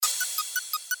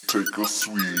take a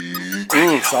swig.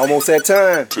 It's almost that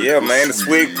time. Yeah, man, the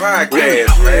Swig Podcast,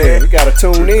 Yeah, man. we gotta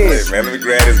tune in. Hey, man, let me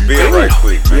grab this beer right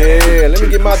quick, man. Yeah, let me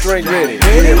get my drink ready.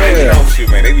 Yeah, man, you Yeah. know, shoot,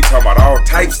 man, they be talking about all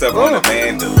types stuff on it,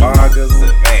 man. The lagers,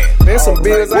 the man. There's some all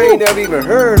beers types. I ain't never even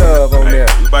heard of on Hey, there.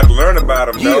 we about to learn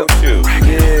about them, though, shoot. Let's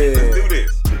Yeah. do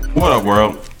this. What up,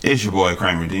 world? It's your boy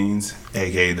Kramer Deans,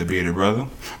 aka the Bearded Brother,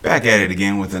 back at it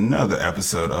again with another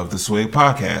episode of the Swig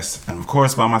Podcast. And of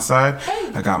course, by my side,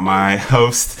 I got my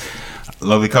host,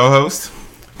 lovely co-host,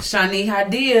 Shani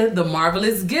Hadia, the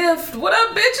marvelous gift. What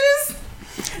up, bitches?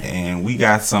 and we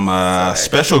got some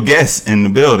special guests in the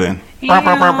building. Drop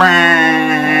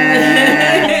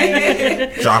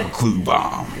a clue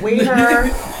bomb. We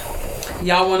heard.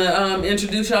 Y'all want to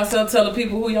introduce yourself, tell the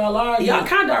people who y'all are? Y'all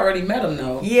kind of already met them,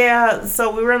 though. Yeah,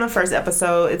 so we were on the first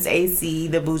episode. It's AC,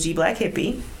 the bougie black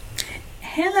hippie.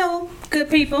 Hello, good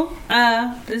people.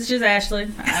 This is just Ashley.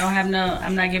 I'm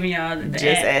not giving y'all the Just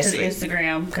ad to the Ashley.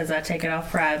 Instagram because I take it off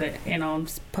private and on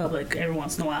public every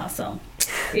once in a while. So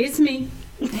it's me.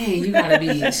 Man, you gotta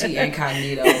be she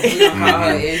incognito. We don't call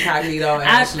her incognito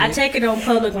Ashley. I take it on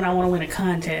public when I want to win a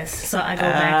contest. So I go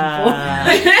back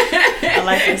and forth. I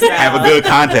like this. Have a good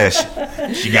contest.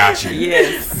 She got you.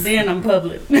 Yes, Then I'm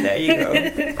public. there you go.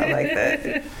 I like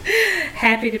that.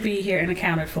 Happy to be here and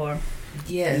accounted for.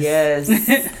 Yes. Yes,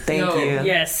 thank Yo, you.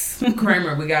 Yes.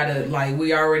 Kramer, we gotta, like,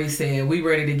 we already said, we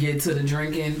ready to get to the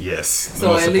drinking. Yes. The So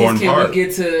most at least important can part. we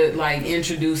get to, like,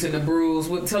 introducing the brews?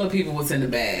 Tell the people what's in the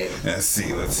bag. Let's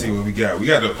see what we got. We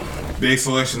got a big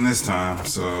selection this time,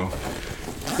 so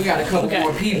We got a couple Okay.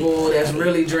 more people that's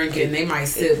really drinking. They might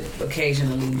sip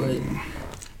occasionally, but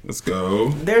let's go.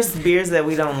 There's beers that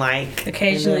we don't like.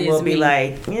 Occasionally and then we'll it's be me.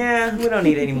 like, yeah, we don't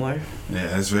need any more. Yeah,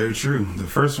 that's very true. The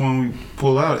first one we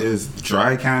pull out is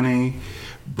Dry County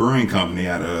Brewing Company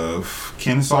out of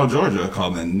Kennesaw, Georgia,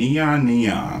 called the Neon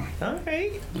Neon. All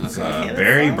right. It's Okay.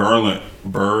 Barry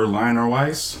Berliner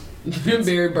Weiss.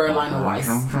 Barry Berliner Weiss.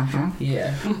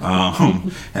 Yeah.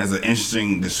 Has an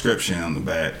interesting description on the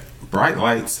back. Bright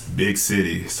lights, big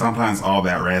city. Sometimes all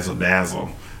that razzle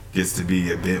dazzle gets to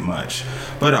be a bit much,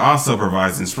 but it also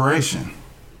provides inspiration.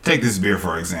 Take this beer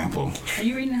for example. Are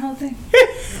you reading the whole thing?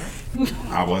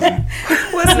 I wasn't.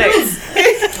 What's next?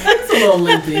 It's a little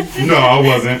lengthy. No, I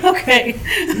wasn't. Okay.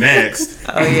 Next,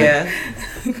 Oh yeah.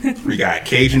 we got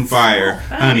Cajun Fire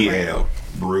Honey Ale,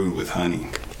 brewed with honey,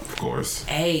 of course.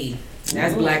 Hey,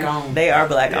 that's black owned. They are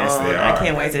black Yes, owned. they I are.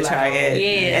 can't wait to try it.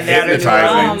 Yeah. And they're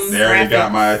Hypnotizing. They already graphics.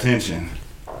 got my attention.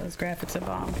 Those graphics are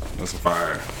bomb. That's a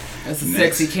fire. That's a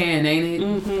Next. sexy can, ain't it?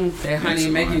 Mm-hmm. That honey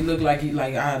Next make one. you look like you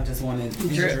like. I just want to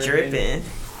dripping.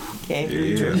 Can't be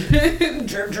Yeah.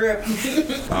 drip, drip.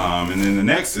 And then the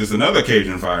next is another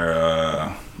Cajun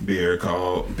Fire beer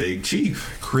called Big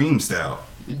Chief Cream Stout.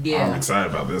 I'm Yeah.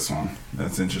 excited about this one.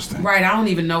 That's interesting. Right. I don't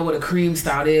even know what a cream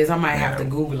stout is. I might have to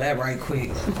Google that right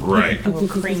quick. Right. Oh,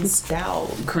 cream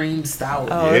stout. Cream stout.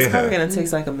 Oh, it's Yeah. probably gonna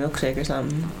taste like a milkshake or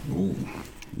something. Ooh,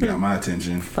 got my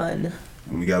attention. Fun.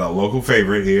 And we got a local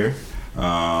favorite here.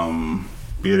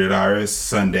 Bearded Iris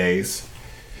Sundays.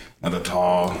 Another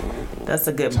tall. That's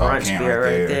a good Tall brunch can beer right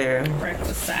right there. there.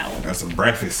 Breakfast sour. That's a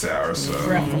breakfast sour. So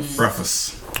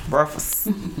breakfast. Breakfast.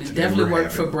 It definitely work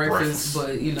for having breakfast, breakfast.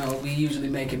 but you know we usually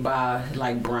make it by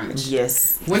like brunch.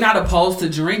 Yes. We're not opposed to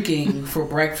drinking for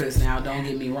breakfast now. Don't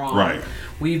get me wrong. Right.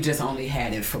 We've just only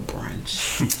had it for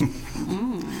brunch.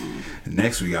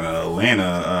 Next, we got an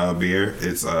Atlanta beer.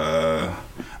 It's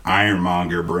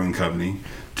Ironmonger Brewing Company.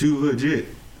 Too legit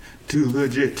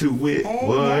to wit.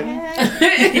 What?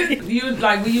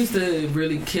 We used to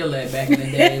really kill that back in the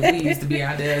day. We used to be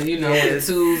out there, you know, with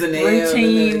the twos and the L's and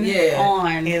Routine the, yeah.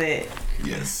 on. In it.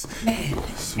 Yes.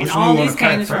 And all these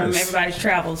came from everybody's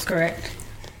travels, correct?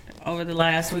 Over the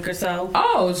last week or so.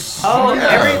 Oh, Oh,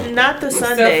 Yeah. not the except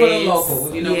Sundays. for the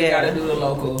local. You know, we Yeah. gotta do the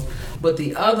local. But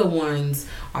the other ones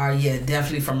are,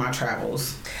 definitely from my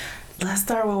travels. Let's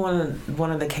start with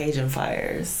one of the Cajun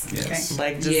Fires. Yes.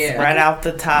 Like just Yeah. right out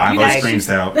the top. My Like cream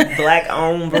stout. black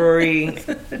owned brewery.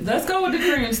 Let's go with the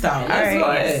cream style. Let's All go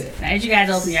right. ahead. Now, as you guys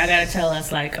open, y'all gotta tell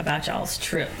us about y'all's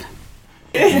trip.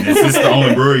 Is this the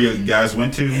only brewery you guys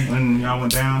went to when y'all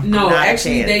went down? No, Not a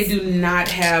actually, they chance. do not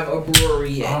have a brewery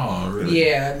yet. Oh, really?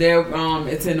 Yeah, they're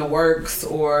it's in the works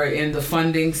or in the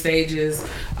funding stages.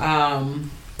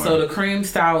 So the cream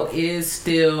stout is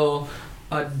still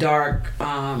a dark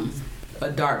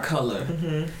color,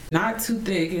 not too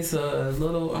thick. It's a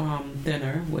little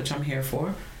thinner, which I'm here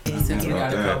for. Since we got a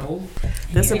about that. couple.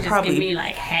 This You would just probably give me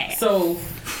like half. So,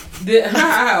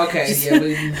 okay,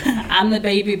 yeah, I'm the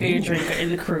baby beer drinker in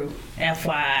the crew.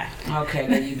 FYI. okay,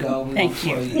 there you go. We Thank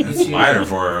gonna you. get It's lighter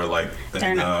for like the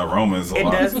Turn up. aroma is a It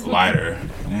lot does. lighter.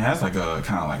 It has like a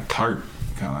kind of like tart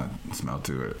kind of smell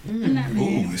to it. Not bad.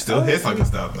 Ooh, it still hits like a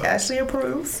stout though. Ashley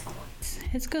approves.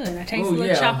 It's good. I taste Ooh, a little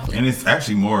yeah. chocolate. And it's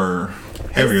actually more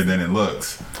heavier than it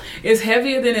looks. It's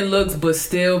heavier than it looks, but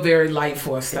still very light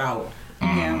for a stout.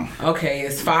 Yeah. Okay,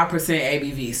 it's 5%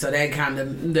 ABV, so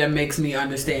that makes me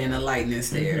understand the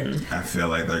lightness there. I feel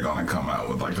like they're gonna come out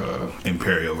with like a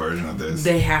imperial version of this.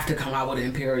 They have to come out with an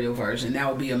imperial version. That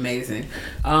would be amazing.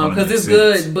 Wanna Because make it's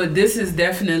sense. good, but this is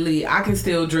definitely, I can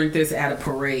still drink this at a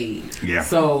parade. Yeah.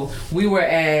 So we were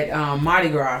at Mardi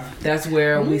Gras. That's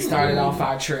where we started off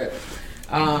our trip.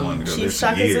 Wanted to go there Chief for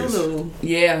Shaka years. Zulu.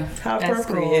 Yeah. How That's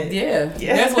appropriate. cool. Yeah.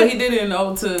 Yeah. That's what he did in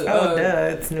Ode to Oh,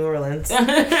 duh. It's New Orleans. to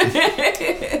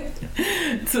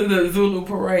the Zulu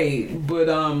parade. But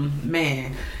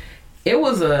man, it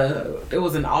was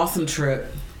an awesome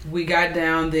trip. We got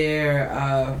down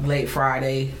there late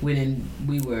Friday.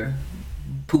 We were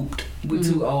pooped. We're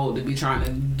too old to be trying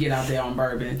to get out there on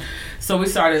bourbon. So we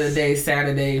started the day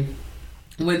Saturday.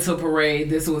 Went to a parade.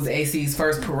 This was AC's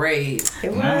first parade.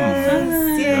 It was.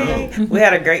 Fun. Yay. We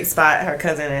had a great spot. Her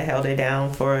cousin had held it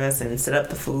down for us and set up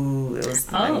the food. It was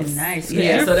Oh, nice. nice. 'Cause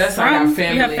Yeah, you're so that's like our You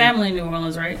family. have family in New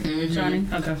Orleans, right, Mhm. Johnny?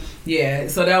 Okay. Yeah,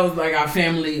 so that was like our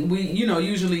family. We,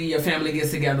 usually your family gets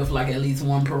together for like at least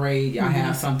one parade. Y'all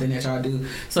have something that y'all do.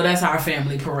 So that's our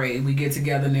family parade. We get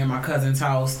together near my cousin's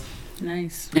house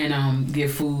Nice. and get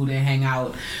food and hang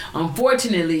out.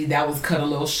 Unfortunately, that was cut a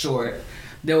little short.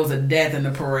 There was a death in the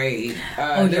parade.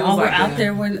 Oh, there y'all was were like out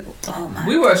there when... Oh, my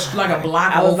We were like a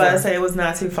block I was over. about to say it was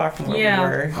not too far from where Yeah. we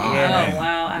were. Oh, Yeah. man. Oh,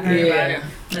 wow. I heard Yeah. about it.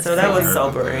 That's So that was Heard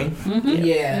about sobering.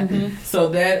 Yeah. So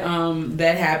that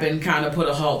happened, kind of put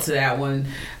a halt to that one.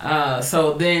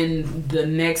 So then the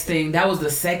next thing, that was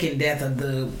the second death of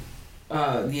the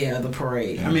the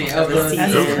parade. I mean, of the That's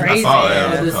season. I crazy. saw that.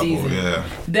 Of It the was a couple, season. yeah.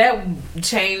 That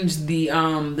changed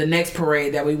the next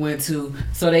parade that we went to.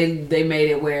 So they made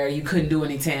it where you couldn't do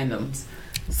any tandems.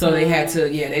 So they had to,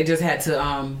 they just had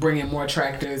to bring in more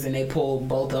tractors, and they pulled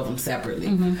both of them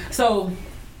separately. So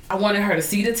I wanted her to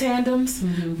see the tandems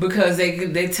because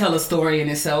they tell a story in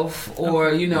itself,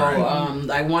 or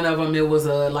like one of them, it was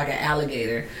like an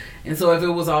alligator, and so if it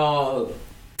was all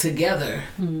together,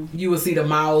 you would see the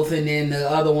mouth, and then the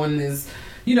other one is.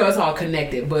 It's all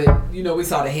connected, but we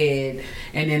saw the head,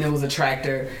 and then there was a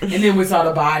tractor, and then we saw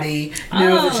the body, and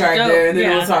then there was a tractor, dope. and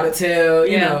then we saw the tail.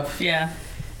 Yeah.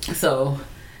 So,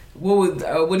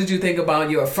 what did you think about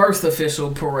your first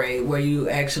official parade, where you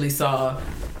actually saw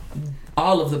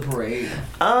all of the parade?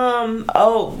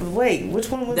 Oh, wait.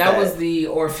 Which one was that? That was the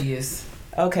Orpheus.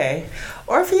 Okay.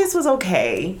 Orpheus was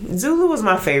okay. Zulu was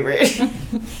my favorite.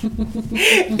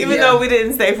 Even though we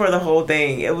didn't stay for the whole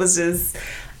thing. It was just...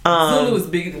 Zulu was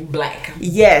big black.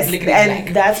 Yes, Lickety and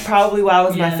black. that's probably why it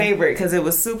was my Yeah. favorite, because it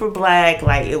was super black.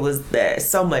 Like, it was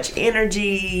so much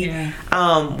energy.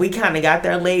 Yeah. We kind of got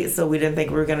there late, so we didn't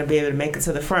think we were going to be able to make it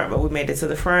to the front, but we made it to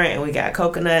the front, and we got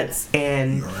coconuts,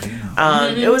 and You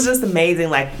already know. it was just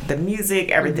amazing. Like, the music,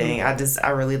 everything. I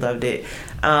really loved it.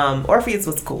 Orpheus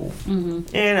was cool.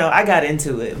 I got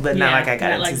into it, but not like I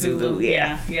got into Zulu.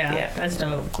 Yeah. Yeah. That's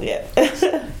dope. Yeah.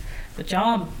 But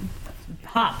y'all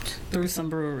hopped through some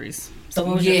breweries. So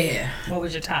what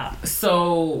was your top?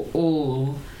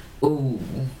 So,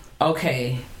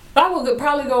 okay. I would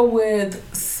probably go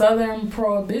with Southern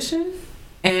Prohibition.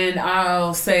 And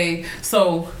I'll say,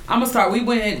 so I'm gonna start.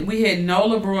 We had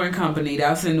NOLA Brewing Company.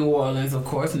 That's in New Orleans, of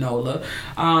course, NOLA.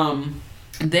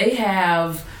 They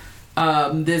have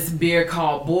this beer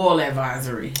called Boil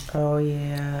Advisory. Oh,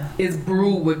 yeah. It's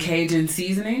brewed with Cajun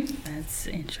seasoning. That's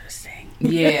interesting.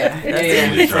 Yeah,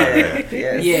 Let me yeah, try that.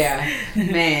 Yes. yeah.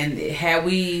 Man, had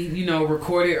we,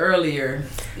 recorded earlier,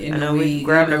 I know we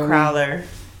grabbed a crowler.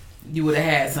 you would have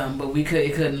had some, but it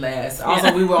couldn't last.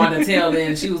 Also, we were on the tail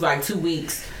end. She was like 2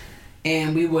 weeks,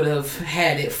 and we would have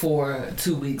had it for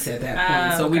 2 weeks at that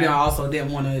point. So we okay. also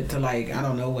didn't want it to I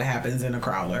don't know what happens in a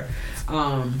crowler.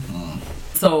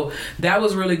 So that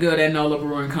was really good at NOLA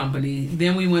Brewing Company.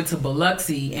 Then we went to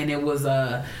Biloxi, and it was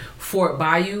a Fort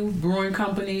Bayou Brewing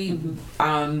Company,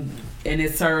 and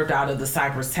it served out of the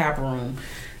Cypress Tap Room.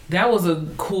 That was a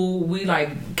cool. We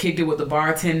kicked it with the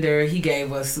bartender. He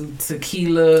gave us some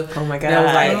tequila. Oh my God.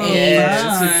 That was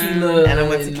Yes. tequila. And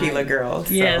I'm a tequila girl.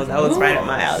 So Yes. that was right up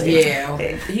my alley. Yeah,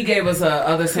 he gave us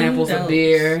other samples of Kudos.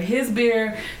 beer. His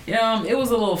beer, it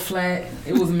was a little flat.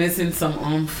 It was missing some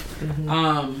oomph.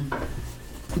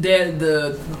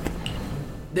 There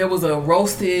was a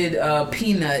roasted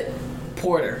peanut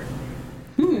porter.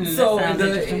 So sounds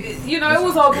interesting. it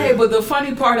was okay, but the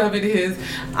funny part of it is,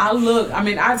 I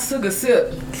took a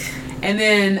sip, and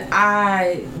then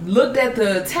I looked at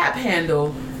the tap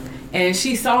handle, And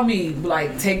she saw me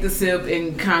like take the sip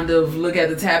and kind of look at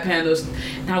the tap handles,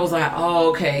 and I was like,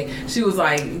 "Oh, okay." She was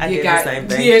like, I did the same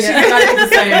thing. Yeah, she said I did the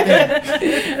same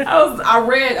thing. I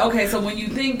read, okay, so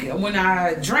when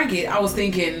I drank it, I was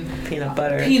thinking peanut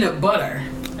butter.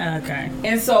 Okay.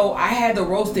 And so I had the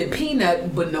roasted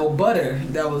peanut, but no butter.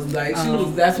 That was like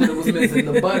that's what it was missing,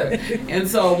 the butter. And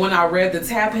so when I read the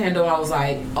tap handle, I was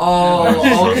like,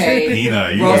 "Oh, okay,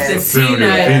 peanut. You roasted just assumed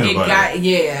peanut. it was peanut butter.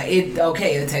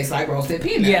 It tastes like roasted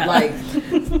peanut. Yeah. Like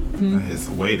It's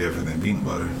way different than peanut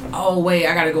butter. oh wait,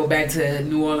 I gotta go back to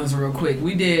New Orleans real quick.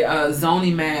 We did a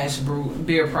Zony Mash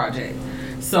beer project.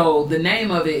 So the name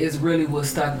of it is really what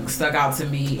stuck out to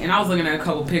me, and I was looking at a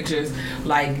couple pictures.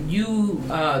 Like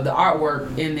the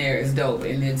artwork in there is dope,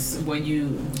 and it's when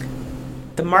you.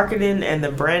 The marketing and the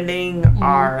branding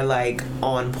are like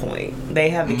on point.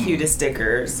 They have the cutest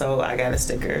sticker, so I got a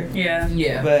sticker. Yeah.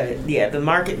 Yeah. But yeah, the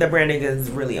branding is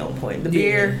really on point. The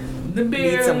beer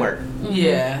needs some work.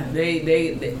 Yeah, they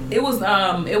it was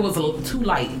a little too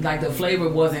light. Like the flavor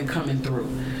wasn't coming through.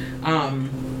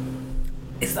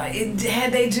 It's like did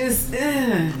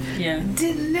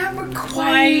never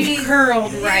quite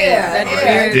curled right. Yeah, That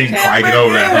beer Didn't tap. quite get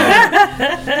over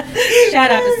that.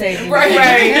 Shout out to Sadie. right,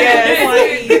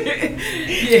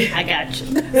 yeah. I got you.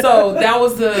 So that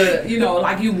was the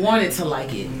like you wanted to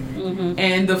like it.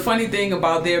 And the funny thing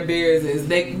about their beers is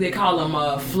they call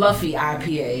them fluffy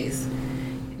IPAs.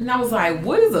 And I was like,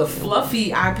 what is a fluffy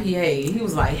IPA? He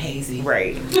was like, hazy.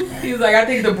 Right. He was like, I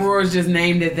think the brewers just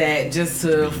named it that just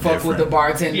to fuck with the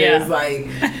bartenders. Yeah. Like,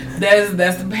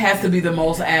 that has to be the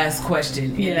most asked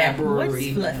question in that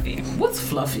brewery. What's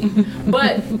fluffy?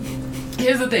 But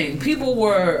here's the thing. People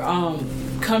were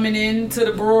coming into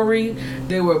the brewery.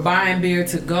 They were buying beer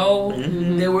to go.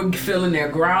 They were filling their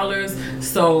growlers.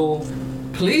 So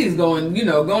please go and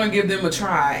give them a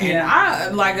try. And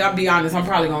I'll be honest, I'm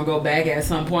probably gonna go back at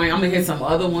some point. I'm gonna hit some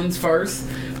other ones first,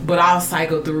 but I'll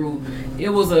cycle through. It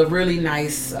was a really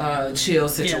nice chill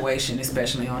situation,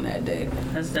 especially on that day.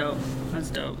 That's dope.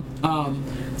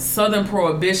 Southern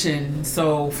Prohibition.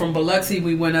 So from Biloxi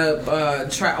we went up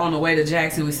on the way to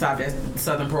Jackson. We stopped at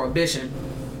Southern Prohibition.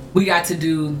 We got to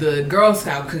do the Girl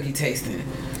Scout cookie tasting.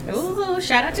 Ooh,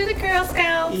 shout out to the Girl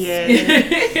Scouts. Yeah.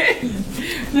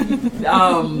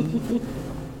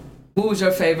 What was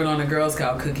your favorite on the Girl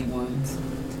Scout cookie ones?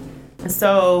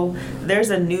 So there's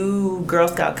a new Girl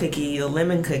Scout cookie, a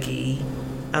lemon cookie.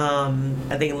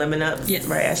 I think Lemon Ups. Yes.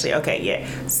 Right, Ashley? Okay, yeah.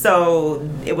 So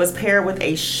it was paired with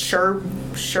a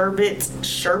sherbet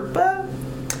Sherpa.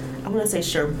 I'm gonna say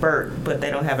sherbet, but they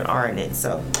don't have an R in it.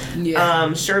 So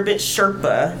sherbet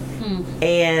Sherpa.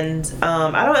 And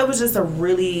I don't know, it was just a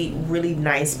really, really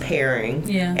nice pairing.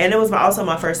 Yeah. And it was also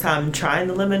my first time trying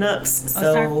the Lemon Ups.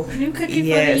 So new cookie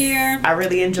yes, for the year. I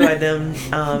really enjoyed them.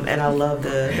 And I love the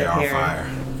They're on pairing. fire.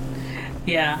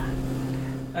 Yeah.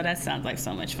 Oh, that sounds like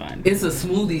so much fun. It's a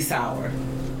smoothie sour.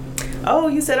 Oh,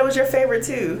 you said it was your favorite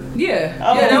too. Yeah.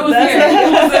 Oh, That was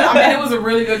that's- it was a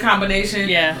really good combination.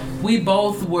 Yeah. We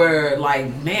both were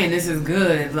like, man, this is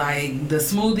good. Like the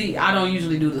smoothie, I don't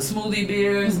usually do the smoothie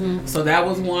beers. So that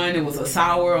was one. It was a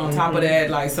sour on top of that.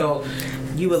 Like, so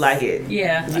You would like it.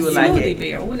 Yeah. You would a like smoothie it.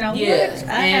 beer. Now, Yeah, what?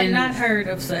 I have and- not heard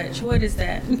of such. What is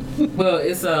that? well,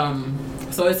 it's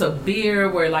so it's a beer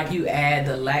where like you add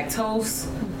the lactose.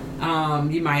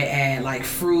 You might add like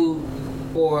fruit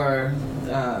or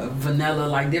vanilla,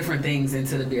 like different things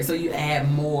into the beer. So you add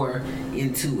more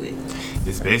into it.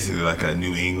 It's basically like a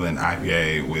New England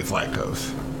IPA with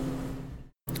lactose.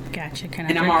 Gotcha. Can I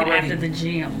And I'm drink it already- after the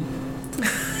gym?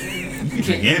 You can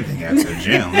drink anything after the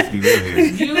gym. Let's be real here.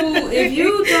 If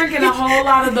you drinking a whole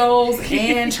lot of those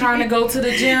and trying to go to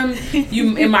the gym,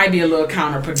 it might be a little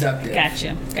counterproductive.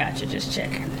 Gotcha. Just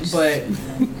checking. But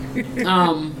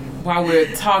while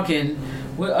we're talking,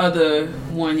 what other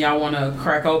one y'all want to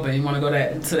crack open? You want to go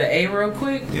to the A real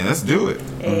quick? Yeah, let's do it.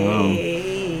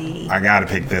 Hey. I gotta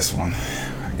pick this one.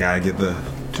 I gotta get the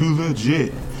too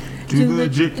legit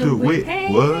to wait.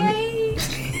 What?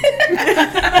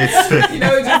 It's You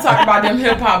know, we just talking about them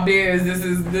hip hop beers. This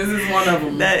is one of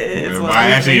them. That is what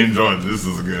I actually enjoyed this.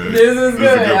 Is good. This is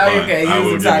good. a Oh, fun. okay, I you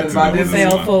will was give it excited to about you. this. This is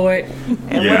Fell fun. for it.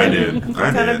 And Yeah, what I did. What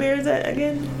I kind of did. beer is that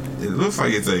again? It looks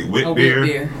like it's a wheat A wheat beer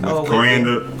beer. with Oh,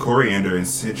 wheat coriander and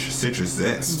citrus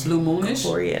zest. Blue Moonish.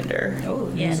 Coriander.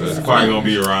 Oh, yeah. So This it's is probably gonna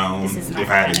be around. This is my If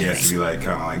I had kind to of guess, it'd be like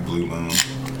kind of like Blue Moon.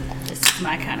 This is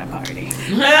my kind of party.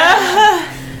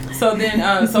 So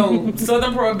then, so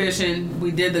Southern Prohibition, we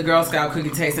did the Girl Scout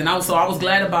cookie tasting. I was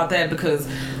glad about that because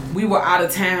we were out of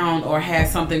town or had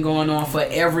something going on for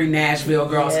every Nashville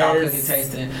Girl Scout Yes. cookie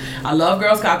tasting. I love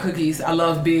Girl Scout cookies. I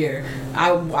love beer.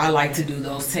 I like to do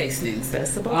those tastings.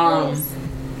 Best of both worlds.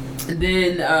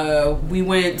 Then we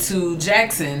went to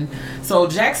Jackson. So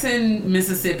Jackson,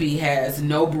 Mississippi has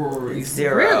no breweries.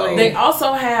 Zero. Really? They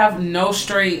also have no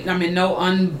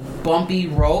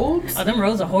unbumpy roads. Oh, them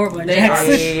roads are horrible in They are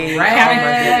Jackson.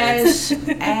 trash,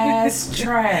 ass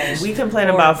trash. We complain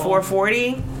about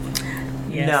 440.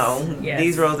 Yes. No, Yes.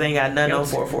 these roads ain't got nothing on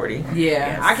Yes. 440. Yeah,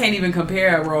 Yes. I can't even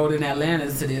compare a road in Atlanta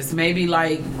to this. Maybe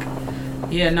like,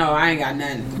 yeah, no, I ain't got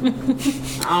nothing.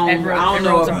 I don't Them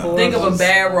know. roads are Think of a horrible.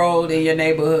 bad road in your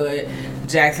neighborhood.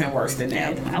 Jackson worse than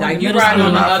that. Yeah, I went Like to you middle riding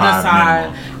on school. the About other 5 side.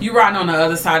 minimum. You riding on the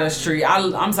other side of the street.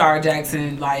 I'm sorry,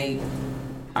 Jackson. Like,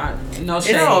 no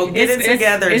shade. Get it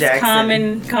together, it's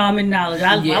Jackson. common knowledge.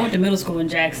 I Yeah. went to middle school in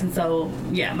Jackson, so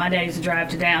yeah, my dad used to drive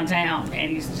to downtown and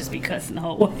he used to just be cussing the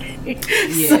whole way.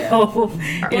 Yeah. So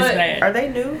it's But bad. Are they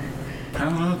new? I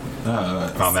don't know.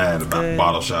 Found that at a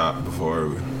bottle shop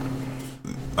before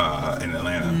in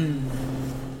Atlanta.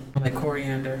 like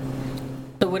coriander.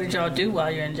 So what did y'all do while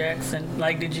you're in Jackson?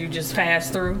 Like, did you just pass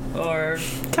through, or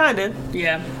Kinda.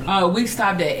 yeah? We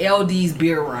stopped at LD's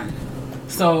Beer Run.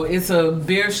 So it's a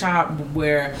beer shop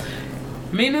where,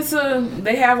 I mean,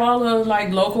 they have all the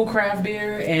like local craft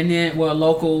beer and then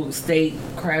local state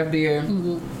craft beer.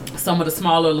 Some of the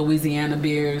smaller Louisiana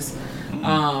beers.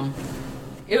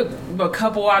 A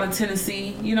couple out of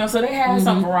Tennessee, so they have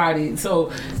some variety.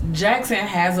 So Jackson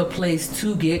has a place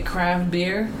to get craft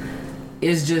beer.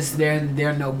 It's just there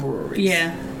are no breweries.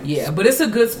 Yeah, but it's a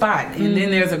good spot. And then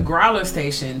there's a growler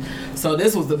station. So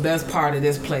this was the best part of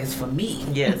this place for me.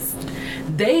 Yes.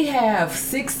 They have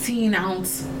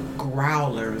 16-ounce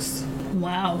growlers.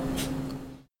 Wow.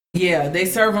 Yeah, they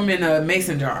serve them in a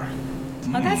mason jar.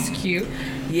 Oh, that's cute.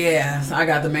 Yeah, so I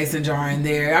got the mason jar in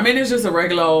there. I mean, it's just a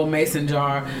regular old mason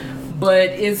jar, but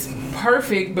it's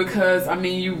perfect because, I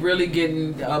mean, you really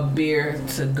getting a beer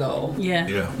to go. Yeah.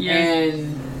 Yeah.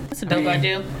 And That's a dope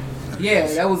idea. yeah,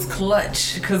 that was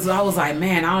clutch because I was like,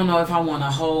 man, I don't know if I want a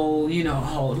whole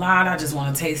lot. I just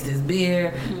want to taste this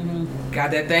beer.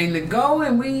 Got that thing to go,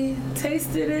 and we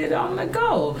tasted it on the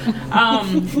go.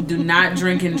 Do not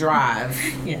drink and drive.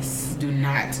 Yes. Do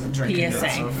not drink and PSA.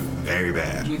 drive. Very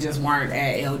bad. We just weren't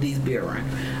at LD's Beer Run.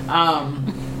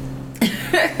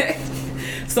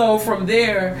 So from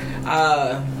there,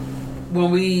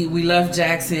 when we left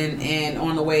Jackson and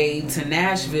on the way to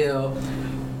Nashville,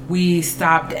 we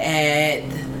stopped at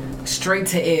Straight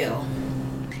to L.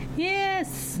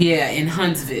 Yes. Yeah, in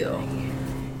Huntsville.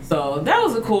 So that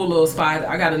was a cool little spot.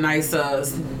 I got a nice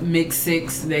mix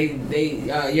 6.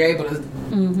 You're able to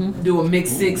do a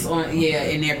mix 6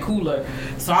 in their cooler.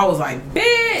 So I was like,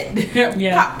 bet.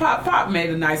 Yeah. Pop. Made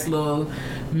a nice little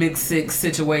mix 6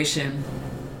 situation.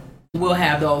 We'll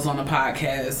have those on the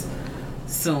podcast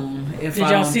soon. Did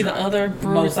y'all see the other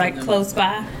breweries like close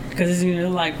by? Because it's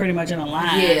like pretty much in a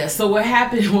line. Yeah. So what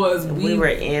happened was We were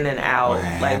in and out.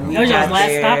 Like we That was got your last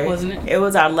there. stop, wasn't it? It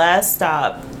was our last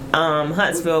stop.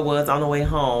 Huntsville was on the way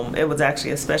home. It was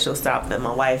actually a special stop that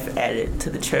my wife added to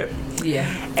the trip. Yeah.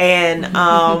 And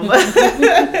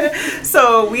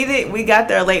so we got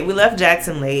there late. We left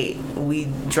Jackson late. We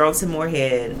drove to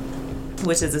Moorhead,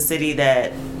 which is a city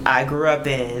that I grew up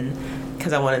in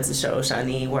because I wanted to show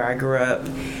Shawnee where I grew up.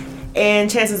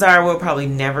 And chances are we'll probably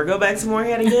never go back to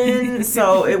Moorhead again.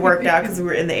 So it worked out because we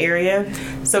were in the area.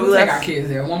 So We'll we take left. our kids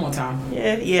there one more time.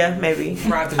 Yeah, maybe.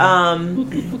 Right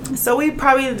through. So we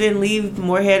probably didn't leave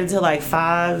Moorhead until like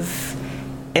 5,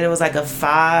 and it was like a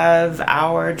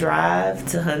 5-hour drive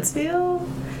to Huntsville.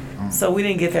 So we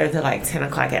didn't get there until like 10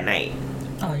 o'clock at night.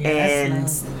 Oh yeah. And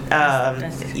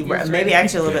that's maybe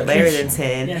actually a little bit later than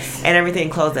 10, Yes. and everything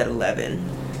closed at 11.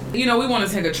 We want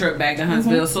to take a trip back to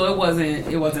Huntsville, so it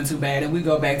wasn't too bad, and we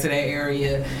go back to that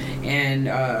area and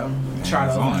try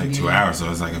It's to. only like 2 hours,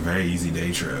 so it's like a very easy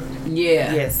day trip.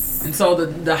 Yeah. Yes. And so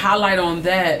the highlight on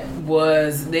that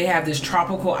was they have this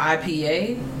tropical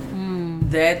IPA.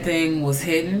 That thing was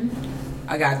hidden.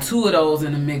 I got 2 of those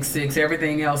in the mix 6.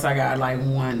 Everything else I got like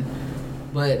 1.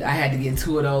 But I had to get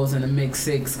 2 of those in the mix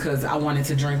 6 because I wanted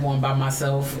to drink one by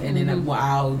myself, and then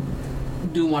I'll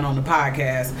do one on the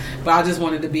podcast. But I just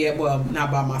wanted to be able,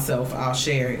 not by myself, I'll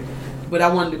share it. But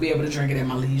I wanted to be able to drink it at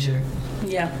my leisure.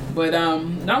 Yeah. But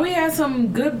no, we had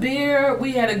some good beer.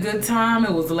 We had a good time.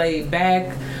 It was laid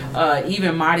back.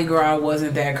 Even Mardi Gras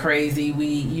wasn't that crazy.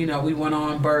 We went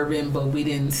on bourbon, but we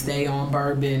didn't stay on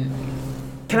bourbon.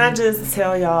 Can I just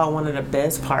tell y'all one of the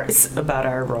best parts about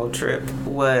our road trip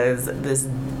was this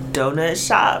donut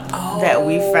shop that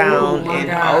we found my in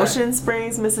God. Ocean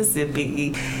Springs,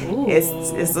 Mississippi. Ooh.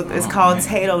 It's called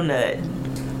Tato Nut.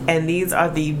 And these are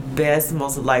the best,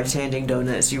 most life-changing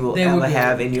donuts you will They were ever good.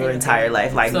 have in your entire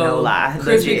life. Like, So, no lie.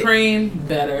 Krispy Legit. Kreme,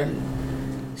 better.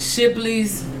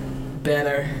 Shipley's,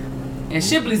 better. And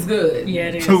Shipley's good. Yeah,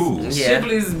 it is. Yeah.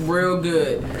 Shipley's real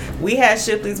good. We had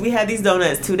Shipley's. We had these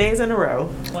donuts 2 days in a row.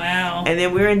 Wow. And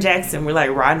then we were in Jackson. We're like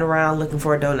riding around looking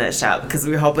for a donut shop because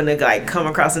we were hoping to like come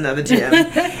across another gym.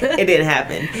 It didn't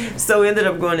happen. So we ended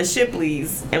up going to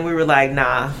Shipley's and we were like,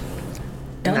 nah.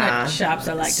 Donut shops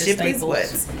are like the Shipley's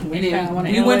staples. And then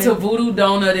we went to Voodoo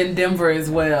Donut in Denver as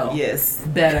well. Yes.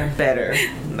 Better.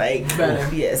 Like,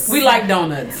 Better. Yes. We like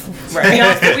donuts.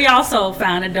 Right. We also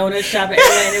found a donut shop in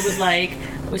LA and it was like,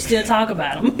 we still talk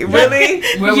about them. Really?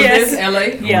 Where was Yes. this?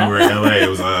 LA? Yeah. When we were in LA, it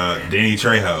was Denny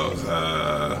Trejo's.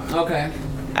 Okay.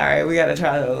 All right, we gotta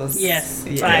try those. Yes.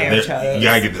 Yeah, Fire. we gotta try those. You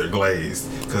gotta get their glaze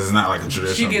because it's not like a She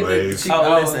traditional get glaze.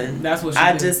 Listen. That's what she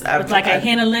I did. just With like a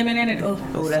hint of lemon in it. Oh,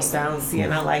 that sounds. Yeah,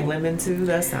 and I like lemon too.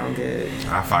 That sounds good.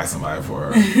 I fight somebody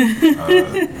for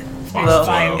Well,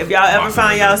 fire. if y'all ever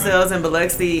find yourselves in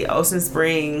Biloxi, Ocean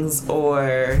Springs,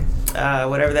 or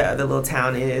whatever that other little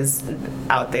town is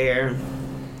out there,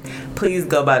 please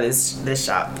go by this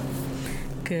shop.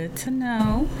 good to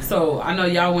know. So I know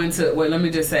y'all went to. Wait, let me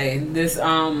just say this.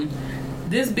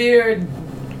 This beer,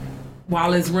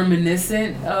 while it's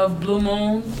reminiscent of Blue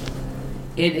Moon,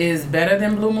 it is better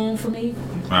than Blue Moon for me.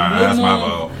 That's my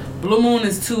vote. Blue Moon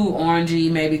is too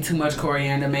orangey, maybe too much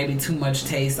coriander, maybe too much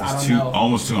taste. I don't know.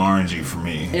 Almost too orangey for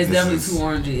me. It's definitely too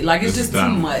orangey. Like it's just too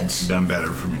much. Done better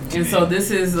for me. And so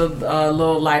this is a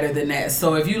little lighter than that.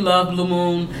 So if you love Blue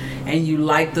Moon and you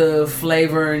like the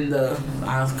flavor and the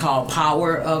I call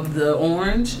power of the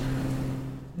orange,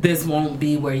 this won't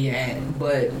be where you're at.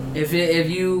 But if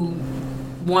you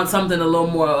want something a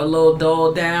little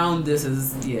dulled down, this will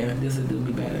do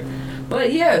me better.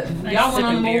 But yeah, Nice y'all went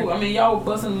on the sipping move. beer. I mean, y'all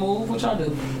busting the move. What y'all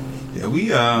do? Yeah, we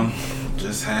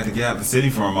just had to get out the city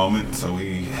for a moment, so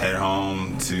we head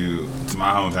home to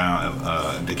my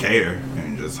hometown, Decatur,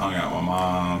 and just hung out with my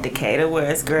mom. Decatur,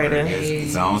 where it's greater.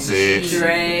 Zone 6.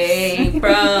 Straight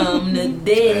from the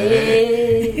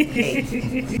dead.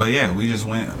 But yeah, we just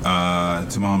went to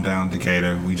my hometown,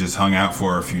 Decatur. We just hung out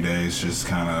for a few days, just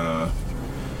kind of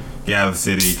get out of the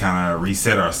city, kind of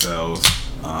reset ourselves.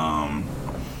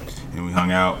 And we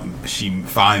hung out. She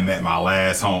finally met one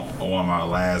of my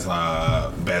last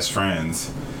best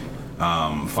friends.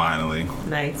 Finally.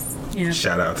 Nice. Yeah.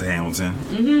 Shout out to Hamilton.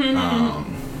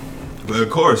 But of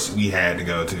course, we had to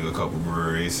go to a couple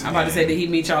breweries. I'm about to say, did he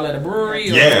meet y'all at a brewery?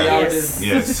 Or Yeah. y'all Yes.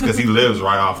 Yes, because he lives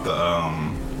right off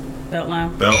the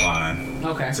Beltline.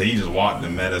 Okay. So he just walked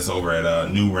and met us over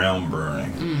at New Realm Brewing,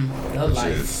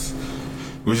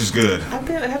 which is good.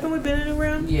 Haven't we been in a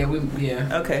room?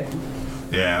 Yeah, Okay.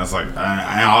 Yeah, it's like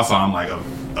I'm like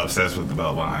obsessed with the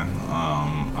Beltline.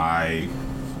 I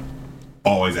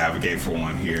always advocate for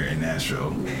one here in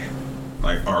Nashville,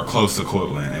 like our close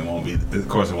equivalent. It won't be, of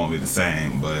course, it won't be the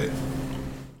same, but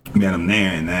met them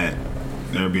there, and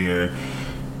their beer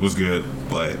was good,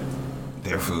 but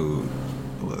their food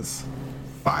was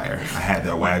fire. I had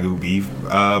their Wagyu beef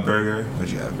burger.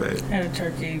 What'd you have, babe? Had a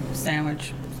turkey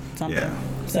sandwich, something. Yeah.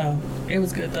 So it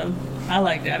was good though. I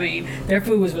liked it. I mean, their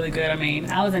food was really good. I mean,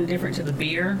 I was indifferent to the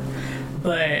beer,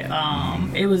 but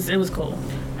it was cool.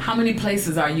 How many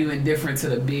places are you indifferent to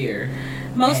the beer?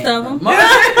 Most of them.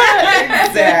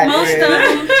 Exactly. Most of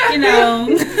them, you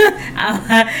know,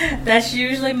 that's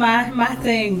usually my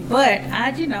thing. But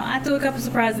I threw a couple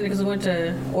surprises in because we went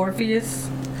to Orpheus,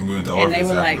 We went to and they Orpheus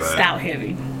were after like that. stout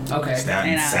heavy. Okay. Stout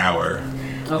And and sour.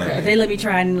 Okay. But they let me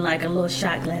try it in like a little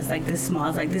shot glass, like this small. I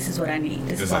was like, this is what I need.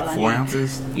 This It's is all like I 4 need.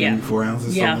 ounces? Yeah. Maybe 4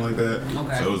 ounces, Yeah. something like that.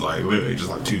 Okay. So it was like literally just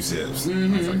like 2 sips. I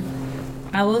was like,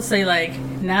 I will say, like,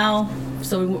 now,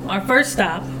 our first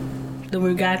stop that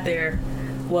we got there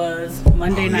was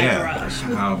Monday Night yeah. Garage.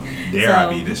 How dare I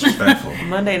be disrespectful?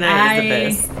 Monday night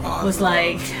is the best. Oh, was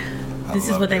like, this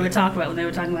is love what they that. were talking about when they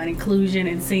were talking about inclusion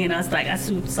and seeing us. Like, I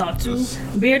saw 2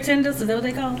 beer tenders. Is that what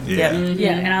they call? Yeah.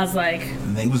 Yeah, and I was like,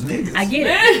 And they was niggas. I get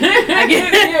it. I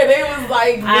get it. Yeah, they was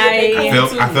like,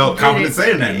 I felt confident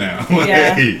saying that now.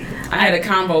 Yeah. I had a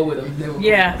combo with them. They were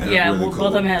Yeah, They're yeah. really Both cool.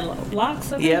 of them had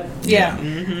locks. I think? Yep. Yeah,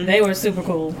 they were super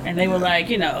cool, and they were like,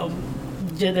 they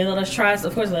let us try.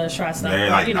 Of course, they let us try stuff. They're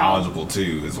but, like knowledgeable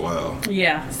too, as well.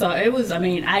 Yeah, so it was. I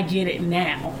mean, I get it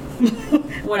now.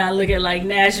 When I look at like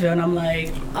Nashville, and I'm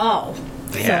like, oh.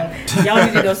 Yeah. So y'all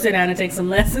need to go sit down and take some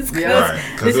lessons because Right,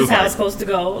 'cause this it is was how like- it's supposed to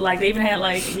go. Like they even had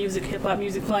like hip hop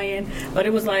music playing, but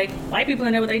it was like white people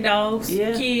in there with their dogs,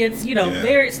 Yeah. kids.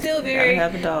 Yeah. Still very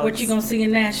have the dogs. what you gonna see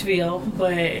in Nashville,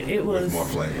 but it was With more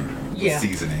flavor. Yeah. With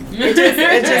seasoning. It just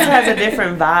has a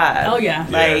different vibe. Oh yeah,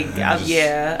 Like,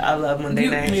 Yeah, I love Monday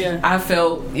night. yeah. I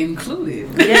felt included.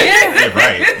 Yeah,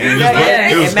 right. And it was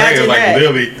great. It was Imagine like that.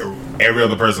 literally every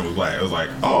other person was black. It was like,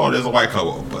 oh, there's a white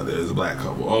couple, but there's a black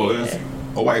couple. Oh, there's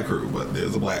a white crew, but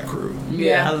there's a black crew.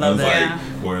 Yeah. I love It was that.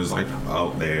 like, where it's like,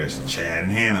 oh, there's Chad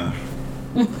and Hannah.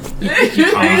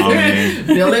 Man.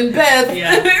 Bill and Beth.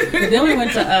 Yeah. But then we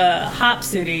went to Hop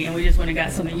City and we just went and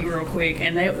got something to eat real quick.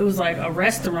 And it was like a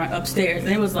restaurant upstairs.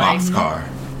 And it was like Boxcar.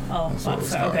 Oh, That's what Boxcar.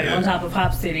 it's called, Okay, yeah. on top of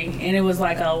Hop City, and it was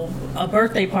like a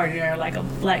birthday party there, like a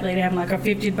black lady having like her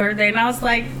 50th birthday, and I was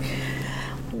like,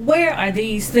 where are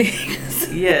these things?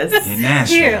 Yes. In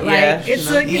Nashville. Here, like Yeah.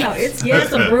 it's a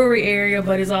it's a brewery area,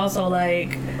 but it's also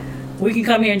like we can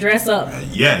come here and dress up.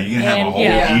 Yeah, you can have a And, whole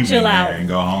yeah, evening chill there out. and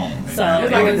go home. So, And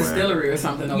It's like a everywhere. distillery or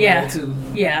something over Yeah, there too.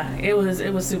 yeah, it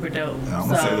was super dope. And I'm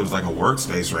gonna say there So was like a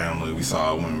workspace randomly we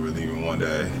saw when we were leaving one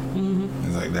day.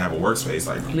 It's like they have a workspace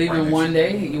like right Leaving next- one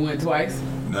day, you went twice.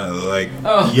 No, like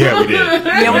Oh. yeah, we did.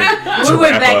 yeah, To we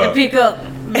went wrap back up, to pick up,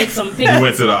 make some We pickups.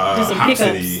 went to the do some Hop pickups.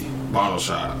 City bottle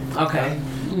shop Okay.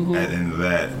 at the end of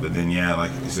that. But then yeah,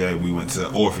 like you said, we went to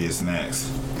Orpheus next.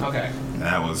 Okay. And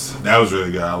that was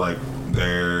really good. I like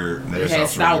their They had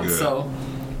stouts were really stout, good. so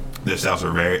Their stouts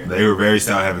were very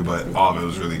stout heavy, but all of it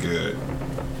was really good.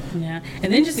 Yeah,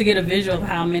 and then just to get a visual of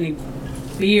how many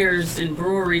beers and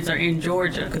breweries are in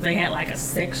Georgia, because they had like a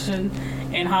section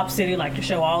in Hop City, like to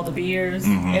show all the beers.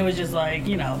 It was just like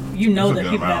It's a that good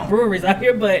people amount. have breweries out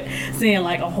here, but seeing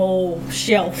like a whole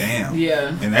shelf. Damn. Yeah.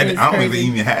 And that, It was I don't think they crazy.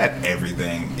 even had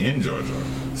everything in Georgia.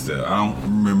 Still, I don't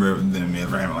remember them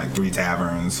ever having like 3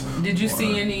 taverns. did you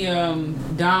see any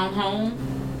Down Home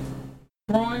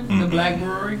brewing, the Black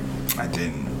Brewery? I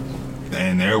didn't.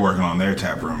 And they're working on their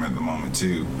tap room at the moment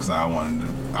too, because I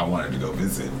wanted to go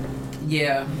visit.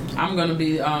 Yeah, I'm gonna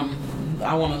be.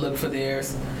 I want to look for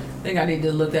theirs. I think I need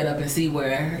to look that up and see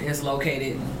where it's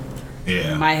located.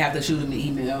 Yeah. Might have to shoot them an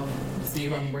email. See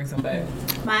if I can bring some back.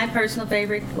 My personal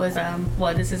favorite was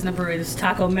this isn't a brewery, this is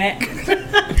Taco Mac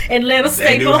and Little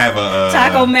They do Staple. have a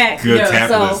Taco Mac. good Yeah, tap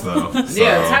so- list though. So,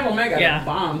 Yeah, Taco Mac got Yeah, a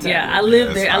bomb. Taco yeah. Mac. I lived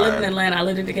That's there. I lived in fire. Atlanta. I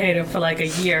lived in Decatur for like a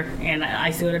year, and I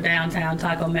used to go to downtown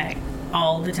Taco Mac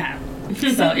all the time.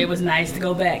 So it was nice to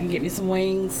go back and get me some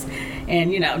wings.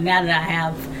 And now that I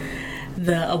have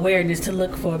the awareness to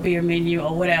look for a beer menu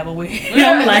or whatever, I was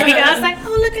like,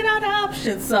 oh, look at all the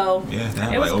options. So Yeah, they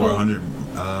have it was like over cool.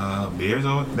 100 beers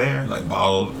over there, like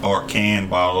bottled or canned,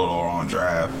 bottled or on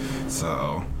draft.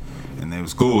 So, and it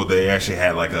was cool. They actually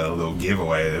had like a little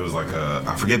giveaway. It was like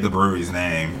I forget the brewery's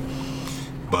name,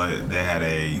 but they had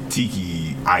a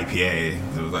tiki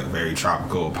IPA. It was like very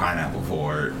tropical, pineapple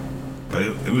forward. But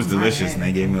it was delicious, and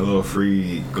they gave me a little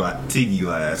free tiki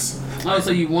glass. Oh,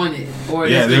 so you won it? Or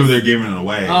Yeah, it's they were just- there giving it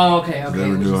away. Oh, okay, okay. They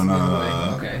were It was just doing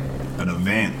giveaway. Okay. an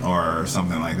event or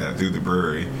something like that through the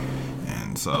brewery,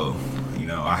 and so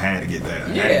I had to get that. I had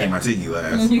to Yeah. get my tiki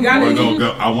glass. You got it.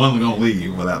 I wasn't gonna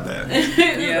leave without that.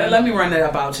 Yeah. Let me run that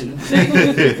about you.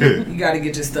 You got to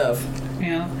get your stuff.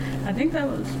 Yeah, I think that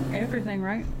was everything,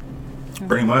 right?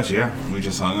 Pretty much, yeah. We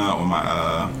just hung out with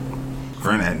my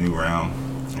friend at New Round,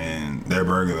 and their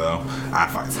burger though, I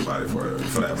fight somebody for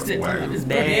that Sit burger. on his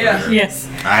Bad. Yeah. Yes.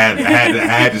 I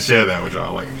had to share that with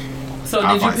y'all. Like, So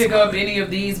I'll did you find pick up somebody. any of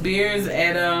these beers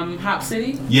at Hop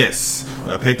City? yes,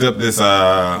 I picked up this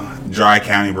Dry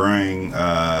County Brewing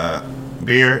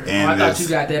beer, Oh, and I thought this, you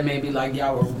got that maybe like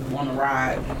y'all were on a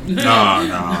ride.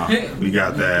 No, we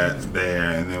got that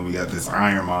there, and then we got this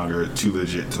Ironmonger Too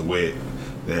Legit to Wit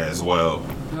there as well.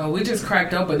 Oh, we just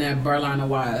cracked open that Berliner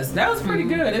Wise. That was pretty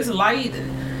good. It's light.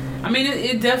 I mean,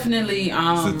 it definitely.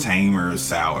 It's a tamer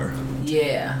sour.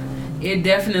 Yeah, it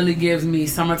definitely gives me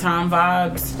summertime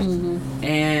vibes,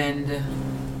 and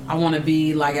I want to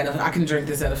be like I can drink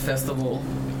this at a festival.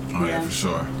 Oh yeah, Yeah. for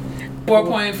sure.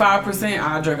 4.5%.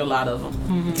 I drink a lot of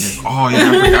them. Oh yeah,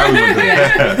 I forgot we went to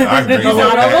that. I drink A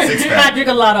lot of them. six I pack. drink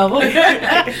a lot of them.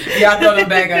 Yeah, I throw them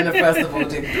back at the festival.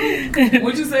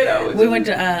 What'd you say that was? We went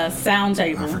to Sound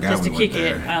Table I forgot just to we kick went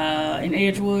it in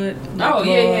Edgewood. Oh,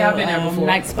 yeah, I've been there before.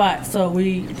 Night spot. So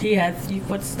he had.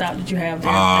 What stop did you have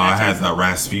there? I had the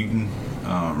Rasputin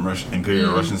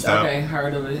Imperial Russian Stout. Okay,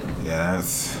 heard of it. Yeah,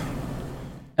 that's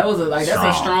That was that's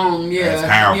a strong, yeah. That's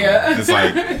powerful. Yeah. It's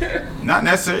like not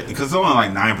necessarily because it's only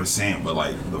like 9%, but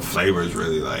like the flavor is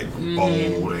really like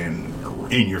bold and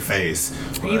in your face.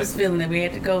 He was feeling it. We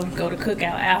had to go to cookout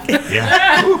after.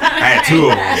 Yeah, Ooh, I had 2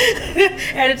 of them.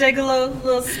 Had to take a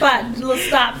little stop to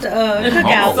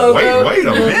cookout. Oh, wait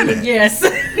a minute. Yes.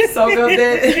 So good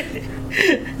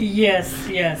that.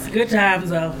 yes. Good times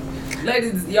though.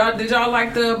 Ladies, did y'all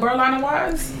like the Berliner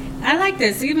Wise? I like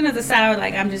this. Even as a sour,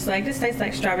 like I'm just like this tastes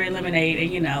like strawberry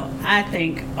lemonade, and I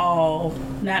think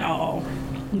not all,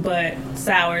 but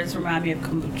sours remind me of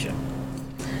kombucha.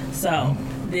 So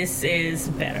this is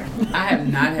better. I have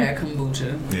not had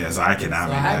kombucha. Yes, I cannot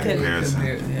So make I that couldn't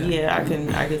comparison. compare. Yeah,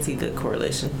 I can see the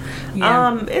correlation.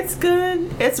 Yeah. It's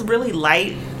good. It's really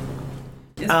light.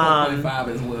 It's 4.5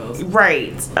 as well.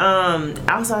 Right.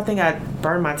 Also, I think I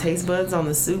burned my taste buds on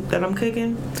the soup that I'm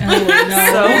cooking. Oh,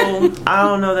 no. So I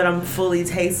don't know that I'm fully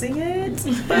tasting it,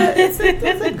 but it's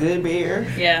a good beer.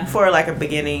 Yeah. For like a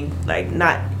beginning, like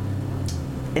not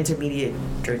intermediate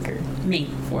drinker. Me.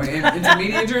 For an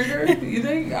intermediate drinker, you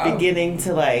think? Oh. Beginning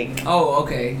to like, Oh,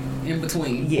 okay. In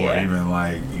between. Or yeah. even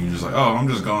like you just like, oh, I'm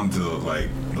just going to like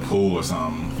the pool or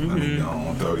something. Let me Mm-hmm.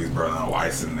 go throw these Berliner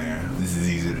Weiss in there. This is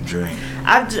easy to drink.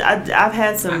 I've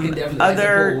had I some can definitely like the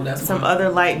other pool, that's some fine. other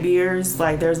light beers.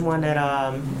 Like there's one that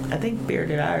I think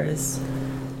Bearded Iris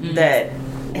that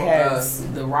has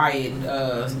The Riot,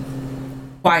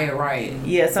 Quiet Riot.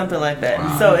 yeah, something like that.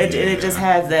 Wow. So it Yeah. just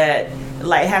has that,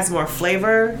 like, it has more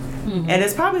flavor. Mm-hmm. And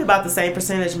it's probably about the same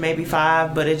percentage, maybe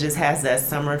 5, but it just has that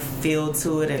summer feel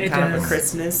to it and It kind of does. a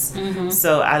crispness. Mm-hmm.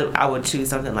 So I would choose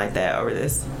something like that over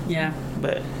this. Yeah.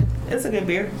 But it's a good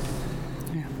beer.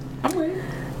 I'm with it.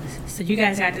 So you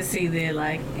guys got to see the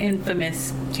like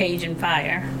infamous Cajun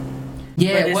Fire.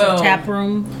 Yeah, But it's well, a tap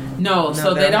room. No,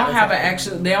 so they they don't don't have have a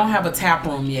they don't have a tap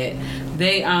room yet.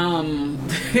 They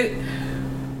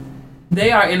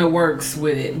they are in the works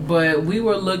with it, but we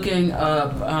were looking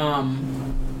up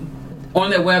on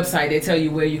their website. They tell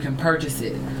you where you can purchase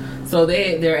it. So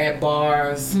they're at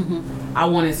bars. I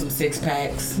wanted some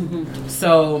 6-packs,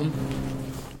 so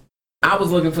I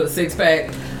was looking for the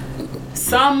 6-pack.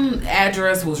 Some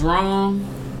address was wrong.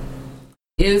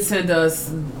 It sent us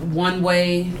one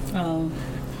way.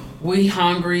 We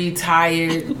hungry,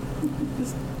 tired.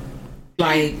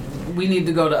 Like we need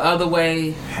to go the other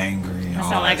way. Hangry. That all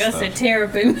sound like that us stuff. at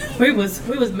Terrapin. We was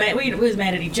mad. We was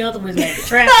mad at each other. We was mad at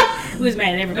traffic. We was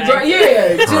mad at everybody.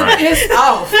 Yeah, just Right. pissed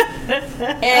off.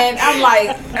 And I'm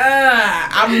like,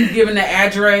 I'm giving the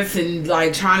address and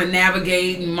like trying to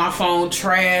navigate, and my phone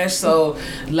trash. So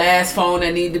last phone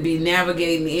I need to be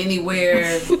navigating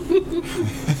anywhere.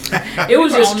 It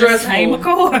was We just were on the stressful. same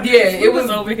accord. Yeah, We it was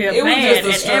was over here It was mad just a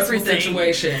at stressful everything.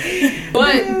 situation.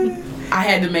 But I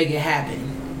had to make it happen.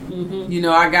 You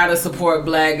know, I gotta support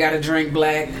black, gotta drink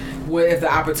black if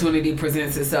the opportunity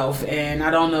presents itself. And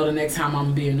I don't know the next time I'm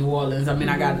gonna be in New Orleans. I mean,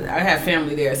 I have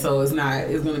family there, so it's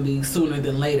gonna be sooner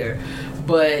than later.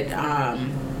 But I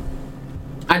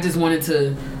just wanted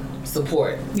to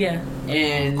support. Yeah.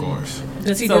 And Of course.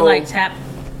 Does he So- do like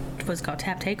what's it called,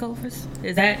 tap takeovers?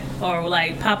 Is that, or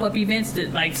like pop up events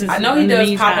that like? Since I know he in the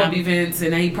does pop up meantime- events,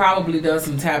 and he probably does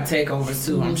some tap takeovers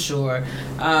too. I'm sure.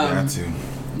 Got to.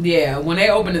 Yeah, when they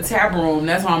open the tap room,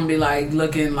 that's why I'm gonna be like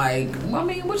looking like, I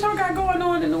mean, what y'all got going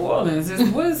on in New Orleans?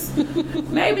 What's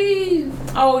maybe?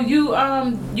 Oh, you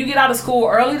get out of school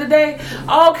early today?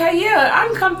 Oh, okay, yeah, I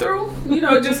can come through. You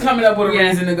know, just coming up with a Yeah.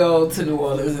 reason to go to New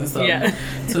Orleans and stuff Yeah.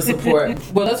 to support.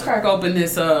 Well, let's crack open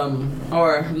this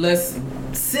or let's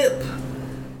sip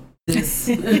this.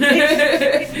 Y'all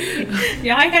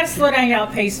ain't got to slow down y'all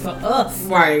pace for us.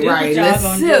 Right, Do what right. y'all Let's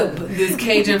gonna sip do. this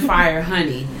Cajun Fire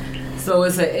honey. So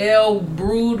it's an ale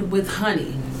brewed with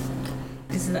honey.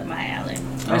 This is up my alley.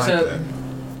 I like that.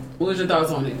 What's your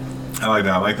thoughts on it? I like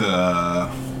that. I like the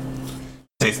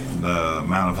taste. The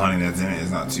amount of honey that's in it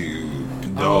is not too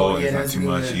dull. Oh, yeah, it's not that's too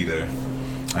much good. either.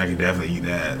 I could definitely eat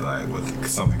that like with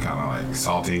something kind of like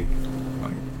salty,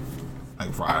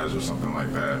 like fries or something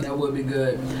like that. That would be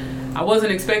good. I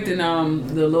wasn't expecting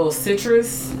the little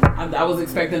citrus. I was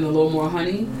expecting a little more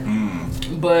honey,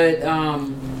 but I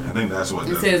think that's what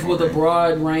it does says for with a me.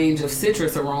 broad range of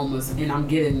citrus aromas, and I'm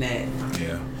getting that.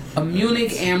 Yeah. A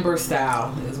Munich amber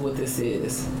style is what this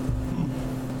is.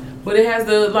 But it has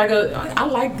I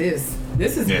like this.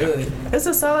 This is Yeah. good. It's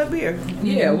a solid beer.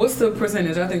 Yeah, what's the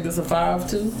percentage? I think this is a 5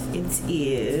 too. It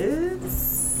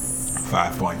is.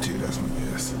 5.2. That's what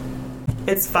it is.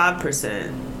 It's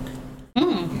 5%.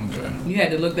 Okay. You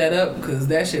had to look that up because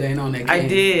that shit ain't on that can. I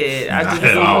did. I Not did.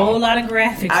 at A all. whole lot of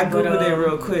graphics. I but, googled it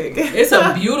real quick. It's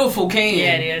a beautiful can.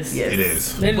 Yeah, it is. Yes. It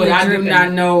is. Literally But I do dripping.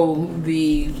 not know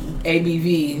the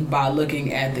ABV by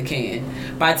looking at the can.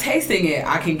 By tasting it,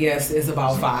 I can guess it's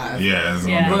about 5. Yeah, it's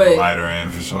Yeah. gonna be on the But- lighter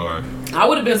end for sure. I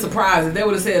would have been surprised if they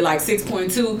would have said like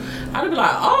 6.2. I'd have been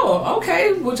like, oh,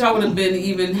 okay, which I would have been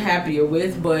even happier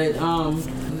with. But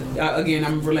again,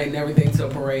 I'm relating everything to a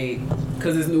parade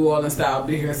because it's New Orleans style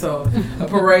beer. So a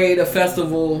parade, a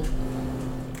festival.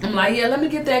 I'm like, yeah, let me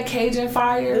get that Cajun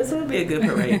Fire. This would be a good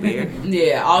parade beer.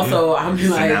 Yeah. Also, I'm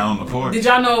Sit like, down on the porch. did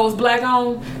y'all know it was black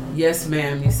owned? Yes,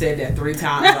 ma'am. You said that 3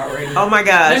 times already. Oh my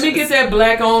gosh. Let me get that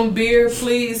black owned beer,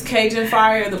 please. Cajun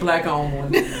Fire, the black owned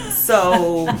one.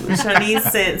 So Shanice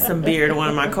sent some beer to one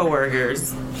of my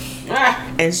coworkers,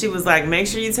 and she was like, "Make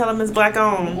sure you tell him it's black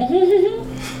owned."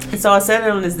 And so I set it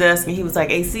on his desk, and he was like,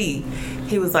 "AC."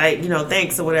 He was like,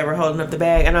 "Thanks" or whatever, holding up the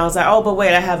bag. And I was like, "Oh, but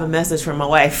wait, I have a message from my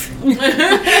wife."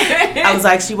 I was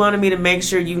like, she wanted me to make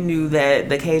sure you knew that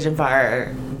the Cajun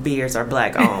Fire beers are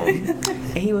black owned.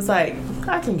 And he was like,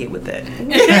 "I can get with that."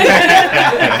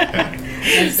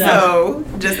 So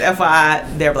just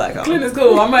FYI, they're black owned. Clint is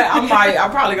cool. I'm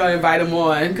probably gonna invite him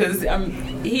on because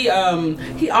he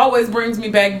always brings me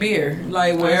back beer,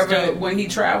 like wherever when he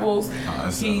travels.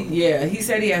 He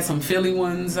said he had some Philly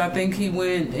ones. I think he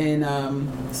went, and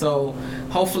so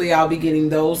hopefully I'll be getting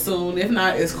those soon. If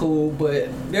not, it's cool, but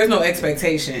there's no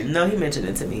expectation. No, he mentioned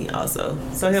it to me also,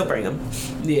 so he'll bring them.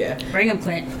 Yeah, Bring him,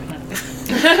 Clint.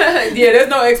 yeah, there's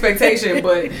no expectation,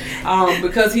 but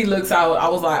because he looks out, I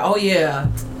was like, oh yeah,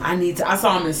 I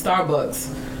saw him in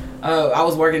Starbucks. I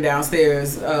was working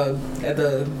downstairs at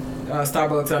the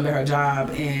Starbucks under her job,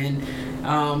 and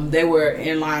they were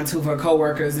in line, two of her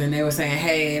coworkers, and they were saying,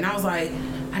 hey, and I was like,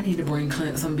 I need to bring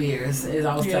Clint some beers, as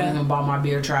I was telling him about my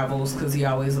beer travels, because he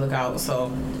always look out.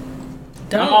 So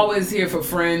I'm always here for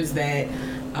friends that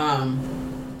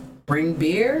bring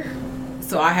beer.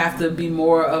 So I have to be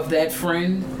more of that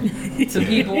friend to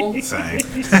people. Same.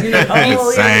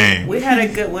 Same. We had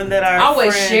a good one that I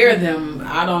always share them.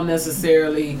 I don't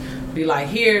necessarily be like,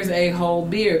 here's a whole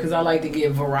beer, because I like to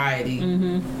give variety.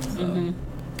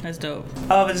 That's dope.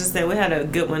 I was just saying, we had a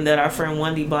good one that our friend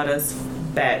Wendy bought us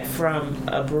back from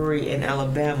a brewery in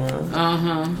Alabama.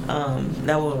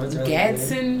 That one was really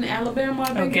Gadsden, Alabama,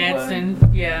 I think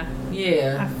Gadsden. Yeah.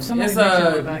 Yeah. Somebody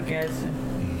mentioned about Gadsden.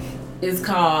 It's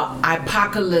called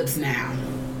Apocalypse Now.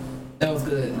 That was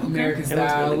good. American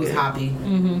style. It was hoppy.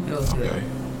 It was good. Okay.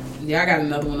 Yeah, I got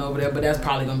another one over there, but that's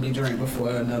probably gonna be drank before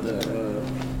another.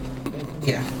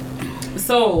 Yeah.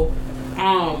 So,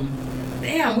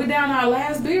 damn, we down our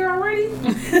last beer already.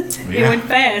 It went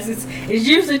fast. It's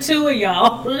usually two of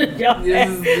y'all. Y'all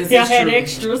had true.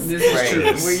 extras. This is true.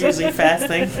 We're usually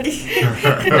fasting.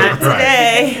 Not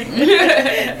today.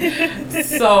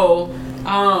 So,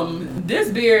 this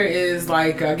beer is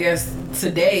like, I guess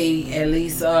today at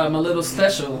least, a little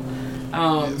special.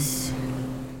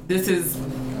 This is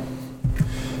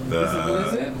what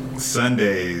is it?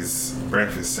 Sunday's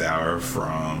breakfast sour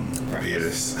from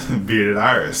Bearded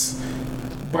Iris.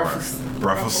 Breakfast.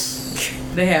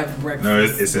 They have breakfast. No,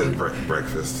 it says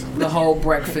breakfast. The whole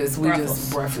breakfast. We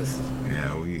just breakfast.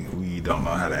 Yeah, we don't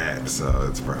know how to act, so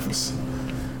it's breakfast.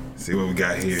 See what we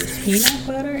got here. Peanut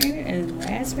butter in it and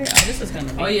raspberry. Oh, this is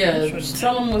gonna be. Oh yeah,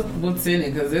 tell them what's in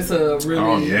it, because it's a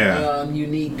really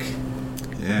unique.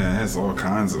 Yeah, it has all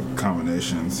kinds of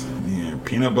combinations. Yeah,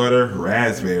 peanut butter,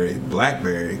 raspberry,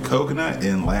 blackberry, coconut,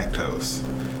 and lactose.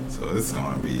 So it's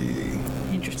gonna be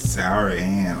sour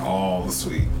and all the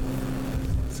sweet.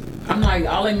 I'm like,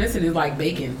 all they missing is like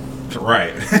bacon.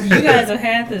 Right. You guys have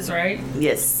had this, right?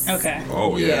 Yes. Okay.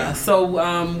 Oh yeah.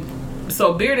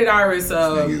 So Bearded Iris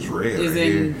is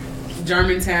in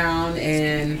Germantown,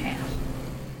 and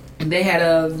they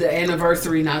had the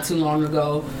anniversary not too long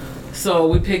ago. So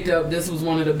we picked up, this was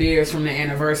one of the beers from the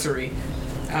anniversary.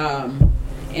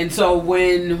 And so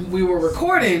when we were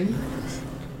recording,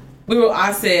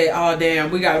 I said, oh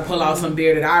damn, we got to pull out some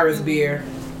Bearded Iris beer,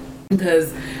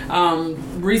 because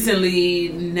recently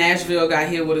Nashville got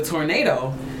hit with a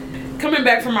tornado. Coming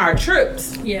back from our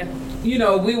trips, we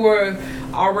were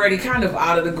already kind of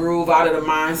out of the groove, out of the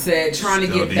mindset, trying to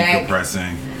get back.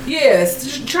 Depressing.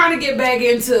 Yes, trying to get back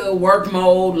into work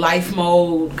mode, life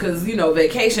mode, because,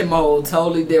 vacation mode,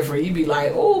 totally different. You'd be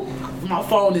like, oh, my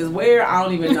phone is where? I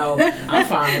don't even know. I'm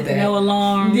fine with that. No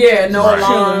alarms. Yeah, no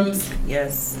alarms.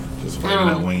 Yes. Just finding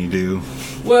out when you do.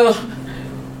 Well,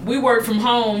 we work from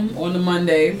home on the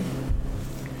Monday.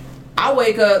 I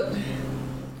wake up,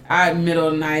 middle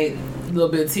of the night, a little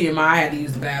bit of TMI, I had to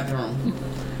use the bathroom.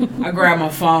 I grab my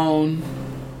phone,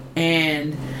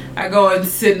 and I go and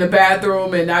sit in the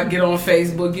bathroom, and I get on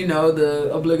Facebook,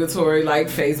 the obligatory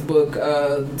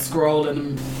Facebook scroll,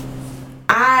 and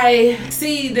I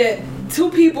see that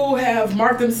 2 people have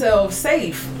marked themselves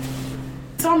safe.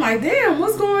 So I'm like, damn,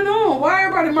 what's going on? Why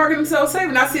everybody marking themselves safe?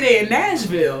 And I see they in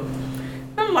Nashville.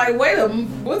 I'm like, wait a minute,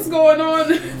 what's going on?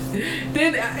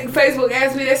 Then Facebook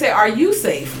asked me, they said, are you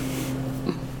safe?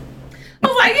 I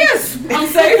was like, yes, I'm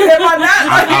safe. Am I not?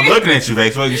 I'm looking at you,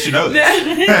 Facebook. You should know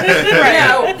this.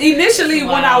 Yeah, initially,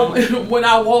 when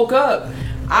I woke up,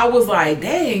 I was like,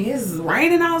 dang, it's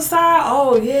raining outside.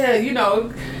 Oh, yeah,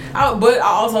 but I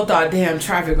also thought, damn,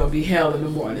 traffic going to be hell in the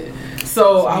morning.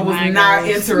 So I was not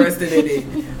interested in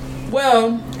it.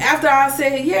 Well, after I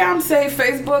said, yeah, I'm safe,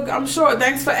 Facebook, I'm sure.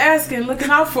 Thanks for asking, looking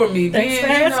out for me. Thanks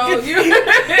for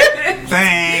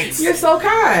Thanks. You're so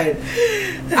kind.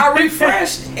 I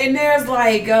refreshed, and there's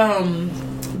like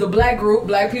the black group,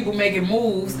 black people making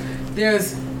moves.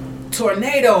 There's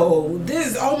tornado.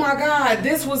 This, oh my God,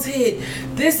 this was hit.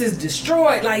 This is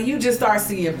destroyed. Like, you just start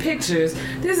seeing pictures.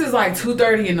 This is like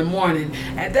 2:30 in the morning.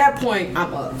 At that point,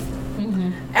 I'm up.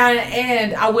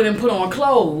 And I wouldn't put on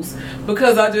clothes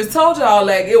because I just told y'all,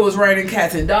 like, it was raining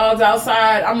cats and dogs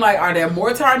outside. I'm like, are there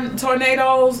more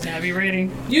tornadoes? Gotta be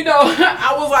ready. You know,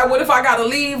 I was like, what if I gotta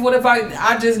leave? What if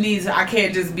I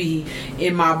can't just be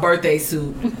in my birthday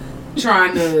suit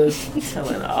trying to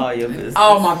Telling all your business.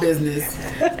 all my business.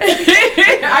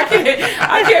 I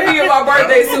can't be in my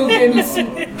birthday suit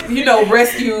getting, you know,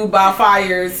 rescued by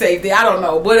fire safety. I don't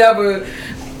know, whatever.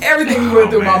 Everything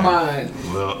went through my mind.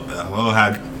 Well,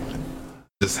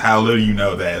 how little you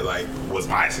know that, like, was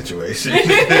my situation. It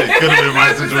could have been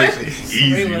my situation.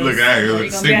 Easy. Look at her,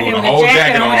 sitting with a whole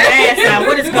jacket on.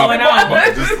 What is going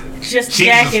on? Just cheeks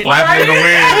jacket. just flapping in the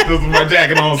wind. This was my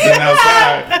jacket on, sitting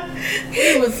outside.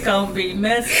 He was gonna be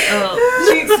messed up.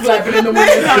 Cheeks flapping in the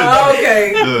wind. Oh,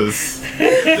 okay.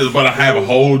 Just about to have a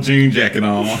whole jean jacket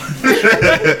on.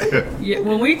 Yeah,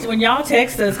 when y'all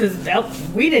text us, because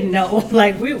we didn't know,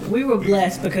 like, we were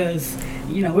blessed because,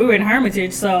 you know, we were in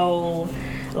Hermitage, so,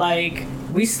 like,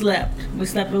 we slept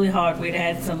really hard. We'd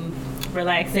had some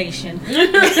relaxation,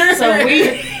 so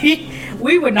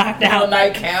we were knocked out.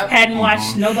 Nightcap. Hadn't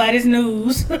watched nobody's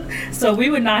news, so we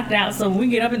were knocked out. So when we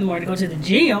get up in the morning to go to the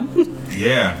gym,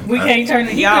 Yeah. we can't turn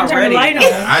the Y'all the light on.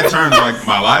 I turned like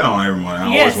my light on every morning.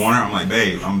 I Yes. always wonder. I'm like,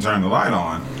 babe, I'm turning the light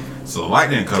on. So the light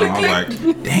didn't cut on. I was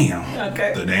like, damn.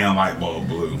 Okay. The damn light bulb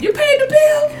blew. You paid the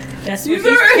bill? That's You what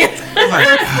sure? I was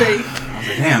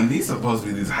like, damn, these are supposed to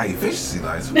be these high efficiency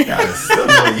lights. We got it still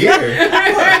a year.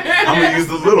 I'm gonna use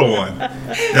the little one.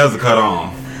 That was the cut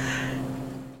on.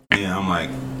 And I'm like,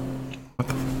 what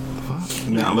the fuck?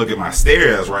 And then I look at my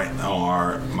stairs right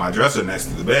on my dresser next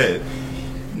to the bed.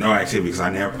 No activity because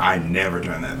I never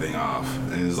turned that thing off.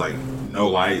 And it's like no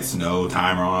lights, no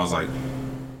timer on. I was like,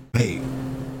 hey,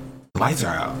 the lights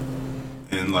are out.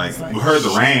 And like we heard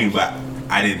the rain, but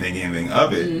I didn't think anything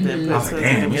of it. I was like,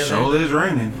 damn, it sure is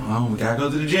raining. Well, we gotta go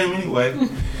to the gym anyway.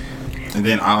 And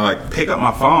then I like pick up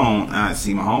my phone and I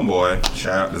see my homeboy,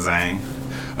 shout out to Zane.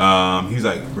 He was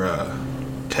like, bruh,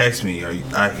 text me.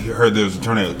 I heard there was a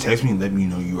tornado. Text me and let me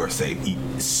know you are safe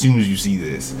as soon as you see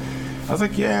this. I was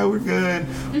like, yeah, we're good.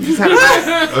 We just had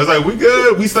I was like, we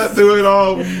good. We slept through it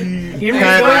all. We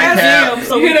had a nightcap.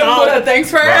 So You we done put thought, a thanks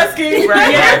for asking.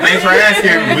 Right. Yeah, thanks for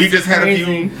asking. We just had a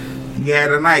few. We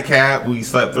had a nightcap. We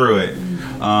slept through it.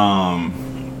 And I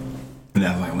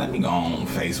was like, let me go on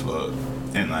Facebook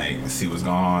and like see what's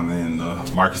going on in the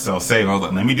mark yourself safe. I was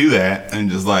like, let me do that and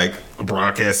just like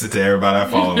broadcast it to everybody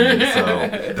I follow me so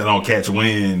they don't catch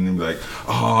wind and be like,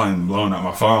 oh, and blowing up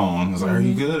my phone. I was like, are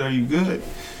you good? Are you good?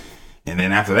 And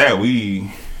then after that,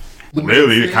 we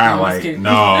really kind of like,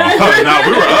 no,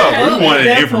 we were up. We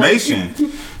wanted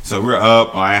information. So we're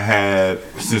up.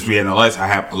 Since we had no lights,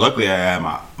 luckily I had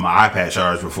my iPad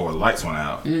charged before the lights went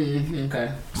out.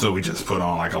 Okay. So we just put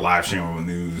on like a live stream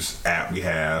news app we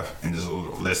have and just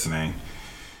listening.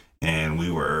 And we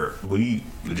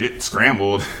legit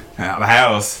scrambled out of the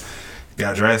house,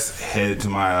 got dressed, headed to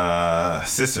my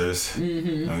sister's.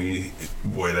 And we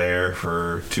were there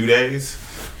for 2 days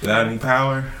without any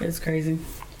power. it's crazy.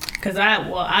 Cause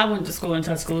I went to school in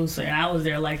Tuscaloosa and I was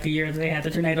there like the year they had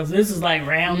the tornadoes. This is like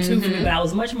round 2 for me, but I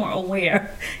was much more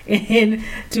aware in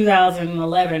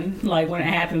 2011, like when it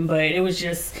happened. But it was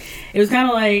kind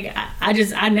of like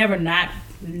I never not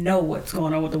know what's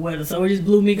going on with the weather, so it just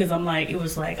blew me because I'm like, it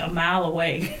was like a mile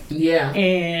away. Yeah.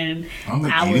 And I don't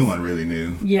think anyone really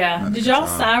knew. Yeah. Did y'all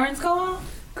sirens go off?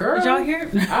 Girl, Did y'all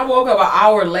hear? I woke up an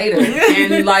hour later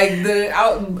and like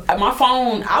my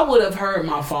phone, I would have heard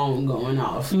my phone going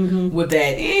off with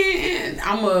that. And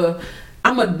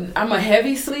I'm a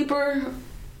heavy sleeper.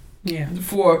 Yeah.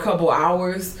 For a couple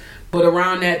hours, but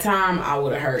around that time I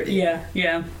would have heard it.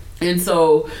 Yeah. And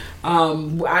so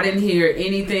I didn't hear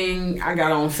anything. I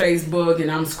got on Facebook and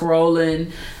I'm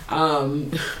scrolling.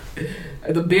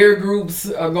 The beer groups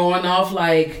are going off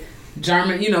like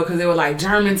German, because they were like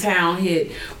Germantown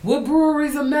hit. What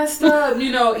breweries are messed up?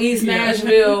 East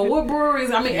Nashville. What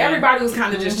breweries? I mean, everybody was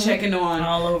kind of just checking on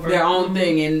all over their own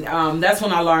thing. And that's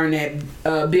when I learned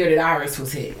that Bearded Iris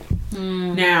was hit.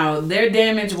 Now, their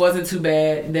damage wasn't too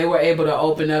bad. They were able to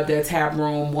open up their tap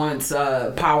room once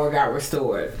power got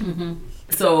restored.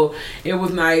 So it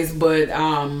was nice, but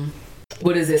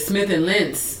what is it, Smith and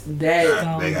Lentz,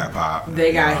 that They got popped.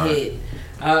 they got hit.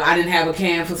 I didn't have a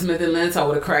can for Smith and Lentz. I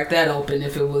would have cracked that open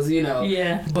if it was,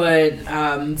 Yeah. But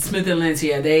Smith and Lentz,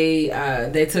 yeah,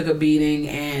 they took a beating,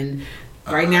 and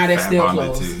right now they're Fat still Bomb did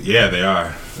closed. too. Yeah, they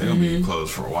are. They're gonna be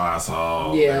closed for a while. I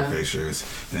saw their pictures.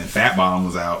 And then Fat Bomb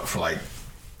was out for like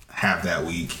half that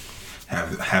week,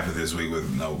 half of this week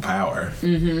with no power.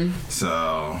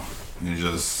 So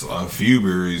just a few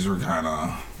breweries were kind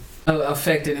of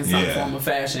affected in some form or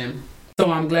fashion. So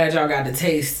I'm glad y'all got to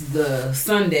taste the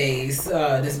Sundays,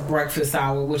 this breakfast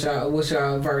hour. What's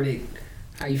your verdict?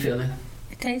 How you feeling?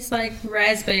 It tastes like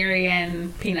raspberry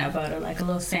and peanut butter, like a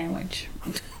little sandwich.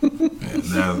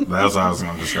 that's what I was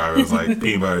gonna describe it. It's like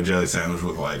peanut butter jelly sandwich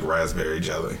with like raspberry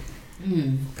jelly.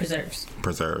 Preserves.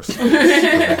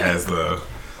 It has the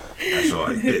actual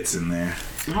like bits in there.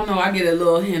 I don't know. I get a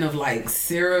little hint of like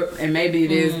syrup, and maybe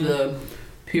it is the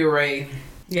puree.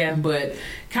 Yeah. But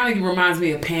kind of reminds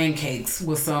me of pancakes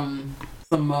with some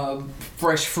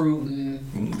fresh fruit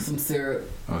and some syrup.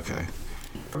 Okay.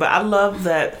 But I love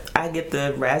that I get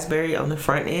the raspberry on the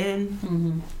front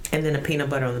end and then the peanut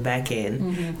butter on the back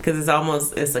end, because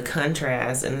it's a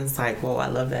contrast, and it's like, whoa, I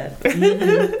love that.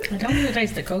 I don't really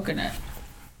taste the coconut.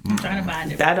 I'm trying to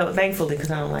find it. I don't, thankfully,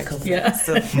 because I don't like coconut. Yeah.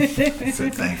 So, So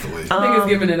thankfully. I think it's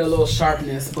giving it a little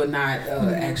sharpness, but not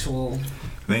actual.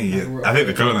 I think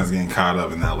the coconut's getting caught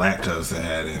up in that lactose it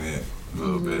had in it a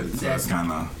little bit. So it's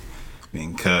kind of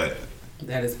being cut.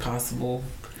 That is possible.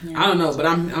 I don't know, but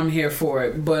I'm here for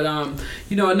it. But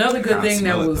another good thing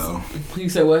that was you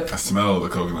said what? I smell the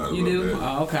coconut. You do? Bit.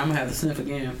 Oh, okay. I'm gonna have to sniff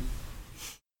again.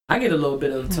 I get a little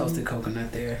bit of toasted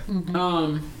coconut there.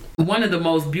 One of the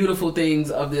most beautiful things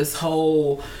of this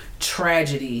whole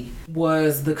tragedy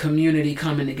was the community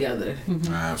coming together.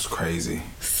 That was crazy.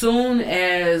 Soon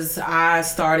as I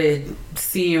started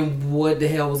seeing what the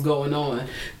hell was going on,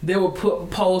 there were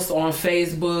posts on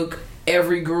Facebook,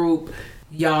 every group.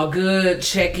 Y'all good?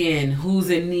 Check in. Who's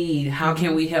in need? How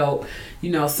can we help?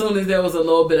 As soon as there was a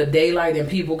little bit of daylight and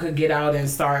people could get out and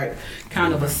start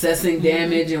kind of assessing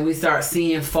damage, and we start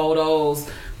seeing photos,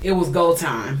 it was go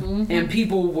time. And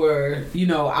people were,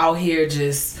 out here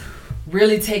just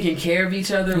really taking care of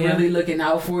each other, really looking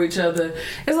out for each other.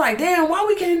 It's like, damn, why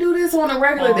we can't do this on a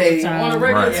regular day, on a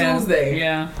regular Tuesday?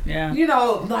 Yeah.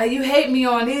 Like, you hate me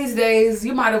on these days.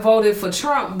 You might have voted for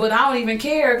Trump, but I don't even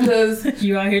care because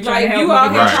you out here trying to help me. You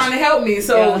out here trying to help me.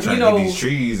 So trying to get these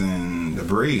trees and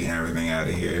debris and everything out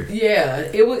of here. Yeah,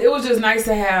 it was just nice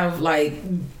to have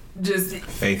just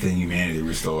faith in humanity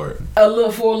restored for a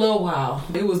little while.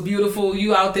 It was beautiful.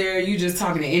 You out there, you just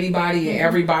talking to anybody and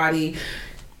everybody.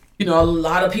 A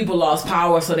lot of people lost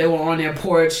power, so they were on their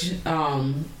porch.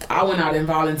 I went out and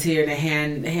volunteered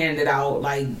and handed out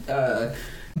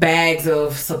bags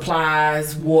of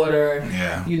supplies, water.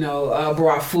 Yeah.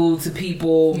 Brought food to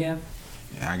people. Yeah.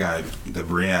 I got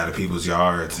debris out of people's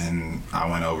yards, and I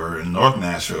went over in North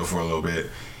Nashville for a little bit.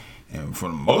 And for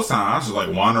the most time, I was just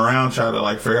wandering around trying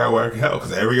to figure out where I could help.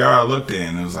 Because every yard I looked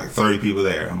in, there was 30 people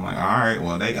there. I'm like, all right,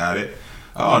 well, they got it.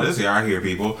 Oh, this yard here,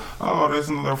 people. Oh, there's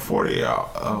another 40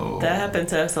 out. Oh. That happened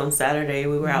to us on Saturday.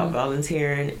 We were out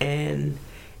volunteering, and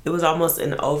it was almost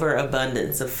an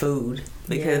overabundance of food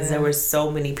because there were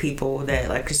so many people that,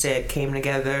 like I said, came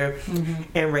together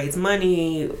and raised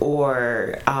money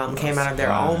or came out of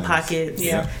their own pockets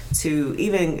to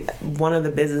even one of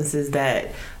the businesses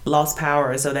that lost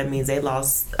power, so that means they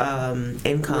lost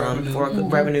income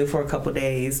revenue for a couple of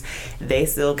days. They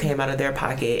still came out of their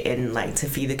pocket and to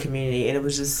feed the community, and it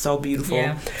was just so beautiful.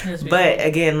 Yeah, it was beautiful. But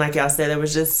again, like y'all said, there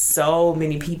was just so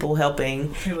many people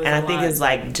helping, and I think it's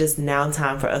just now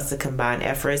time for us to combine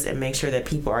efforts and make sure that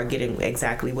people are getting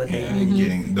exactly what they need.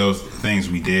 Getting those things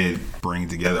we did bring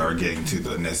together are getting to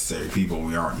the necessary people.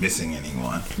 We aren't missing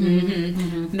anyone.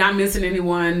 Not missing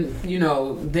anyone.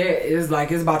 There is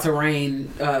it's about to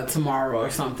rain tomorrow or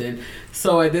something.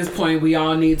 So at this point, we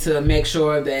all need to make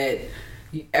sure that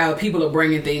people are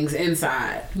bringing things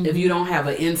inside. If you don't have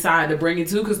an inside to bring it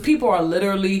to, because people are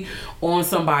literally on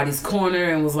somebody's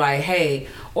corner and was like, hey,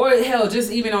 or hell,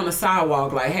 just even on the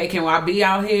sidewalk, hey, can I be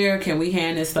out here? Can we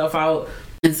hand this stuff out?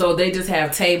 And so they just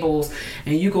have tables,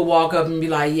 and you could walk up and be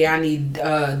like, yeah, I need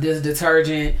this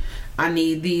detergent. I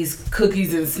need these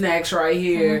cookies and snacks right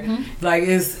here.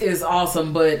 It's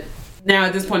awesome. But now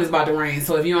at this point it's about to rain,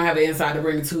 so if you don't have an inside to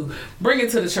bring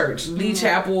it to the church. Lee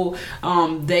Chapel,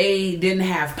 they didn't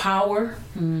have power.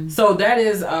 So that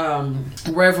is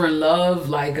Reverend Love.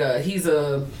 He's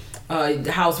a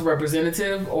House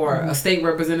representative or a state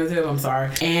representative. I'm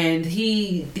sorry, and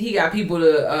he got people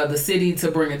to the city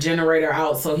to bring a generator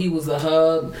out, so he was a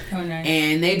hub. Oh, nice.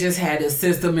 And they just had a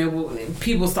system.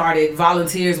 People started.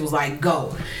 Volunteers was like,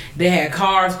 go. They had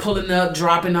cars pulling up,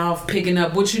 dropping off, picking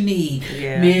up what you need.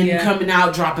 Yeah. Men coming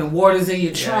out, dropping waters in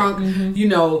your trunk. Mm-hmm. You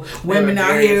know, women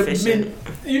out very here, efficient.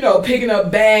 picking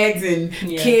up bags and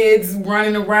kids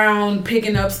running around,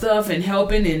 picking up stuff and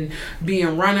helping and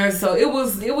being runners. So it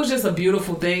was just a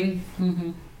beautiful thing.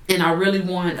 Mm-hmm. And I really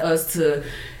want us to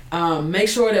make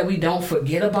sure that we don't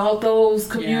forget about those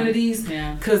communities,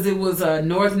 because it was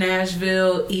North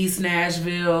Nashville, East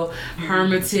Nashville,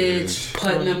 Hermitage,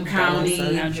 Putnam County,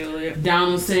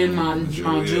 Donaldson, Mount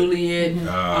Juliet,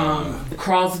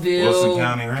 Crossville Wilson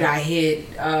County, right? got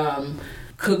hit,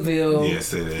 Cookville. Yes,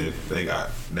 they did. They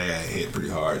got hit pretty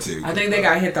hard too. I think they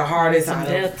got hit the hardest out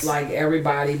of deaths. like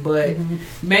everybody, but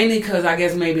mainly because I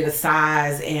guess maybe the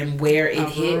size and where it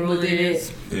hit within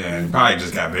it. Yeah, and probably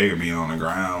just got bigger being on the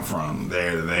ground from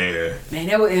there to there. Man,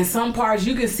 that was, in some parts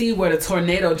you could see where the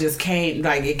tornado just came,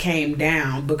 like it came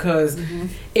down, because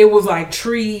it was like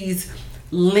trees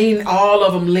all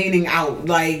of them leaning out,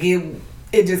 like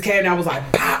it just came down. It was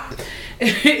like pop.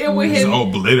 It went Just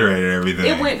obliterated everything.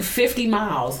 It went 50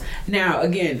 miles. Now,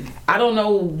 again, I don't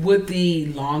know what the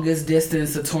longest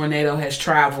distance a tornado has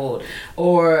traveled,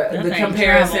 or That the ain't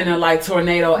comparison travel. of like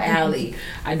Tornado Alley.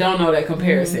 I don't know that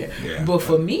comparison. Yeah. But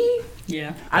for me,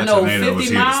 Yeah. I That know tornado was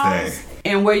 50 here to miles. stay.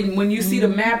 And when you see the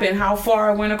map and how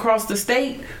far it went across the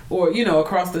state, or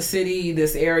across the city,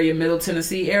 this area, Middle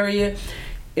Tennessee area,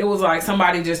 it was like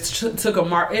somebody just took a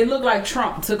mark. It looked like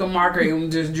Trump took a marker and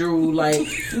just drew like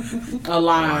a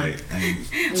line. Right.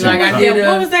 And Like I did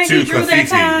What was that he drew that Confetti.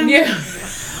 time? Yeah.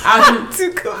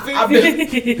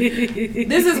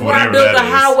 This is where I Whatever built that the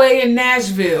is. highway in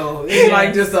Nashville. It's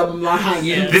like just a line.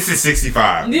 Yeah. This is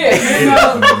 65. Yeah.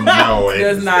 No,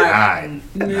 it's It's not. not.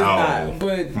 It's No. not,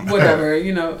 but whatever,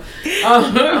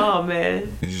 Oh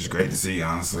man. It's just great to see,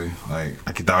 honestly. Like,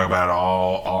 I could talk about it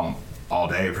all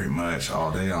day, pretty much.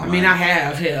 All day, all I mean, I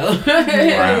have, hell.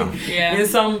 Wow. Yeah. And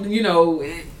some,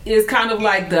 it's kind of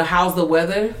like the how's the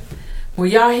weather? Were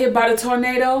y'all hit by the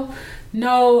tornado?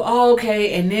 No. Oh,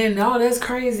 okay. And then, that's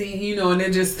crazy. And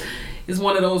it just is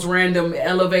one of those random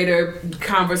elevator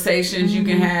conversations you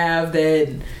can have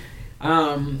that,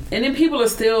 and then people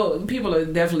are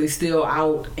definitely still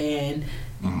out and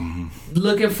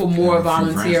looking for more Yeah, some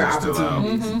volunteer friends are still out.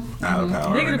 opportunities. Out of power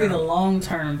I think it'll right be the now.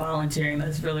 long-term volunteering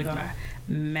that's really going to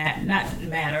not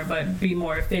matter, but be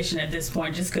more efficient at this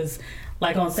point, just because,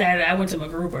 like on Saturday, I went to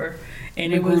Magruder,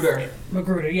 and it was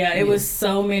Magruder. Yeah, it was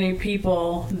so many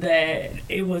people that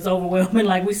it was overwhelming.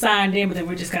 Like, we signed in, but then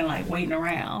we're just kind of like waiting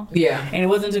around. Yeah. And it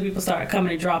wasn't until people started coming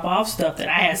to drop off stuff that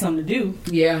I had something to do.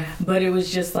 Yeah. But it was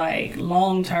just like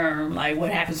long term, like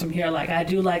what happens from here. Like, I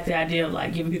do like the idea of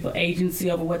like giving people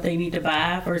agency over what they need to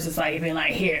buy versus like being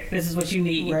like, here, this is what you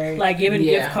need. Right. Like giving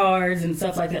Yeah. gift cards and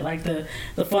stuff like that. Like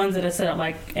the funds that are set up,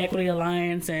 like Equity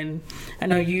Alliance, and I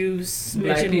know you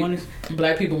mentioned one.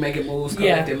 Black people making moves,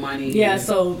 Yeah. collecting money. Yeah, and-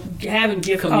 so having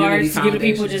gift Community cards to give to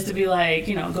people foundations. just to be like,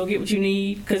 go get what you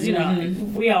need. Because,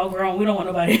 we all grown. We don't want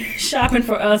nobody shopping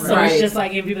for us. So Right. it's just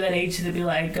like giving people that age to be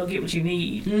like, go get what you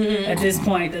need. At this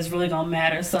point, that's really going to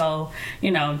matter. So,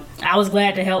 I was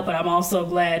glad to help, but I'm also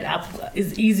glad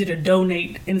it's easy to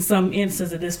donate in some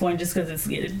instances at this point, just because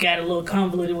it got a little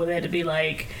convoluted with that to be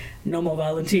like, no more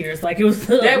volunteers. Like, it was...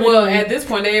 at this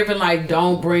point, they even like,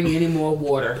 don't bring any more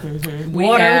water. We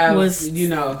Water have, was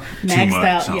maxed much,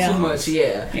 out. huh? Yeah. too much,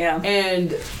 yeah. Yeah.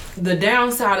 And the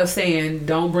downside of saying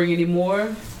don't bring any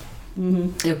more,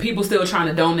 and people still trying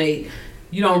to donate,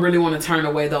 you don't really want to turn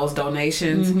away those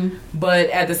donations. But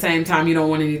at the same time, you don't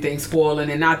want anything spoiling,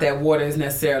 and not that water is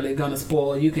necessarily going to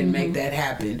spoil. You can make that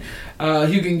happen.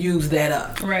 You can use that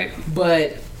up. Right.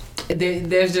 But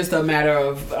there's just a matter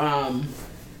of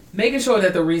making sure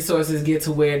that the resources get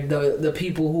to where the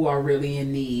people who are really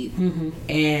in need,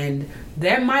 and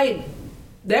that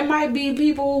might be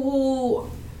people who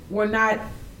were not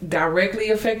directly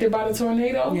affected by the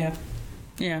tornado. Yeah.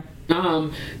 Yeah.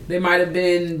 They might have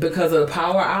been because of the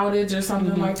power outage or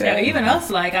something like that. Yeah, even us,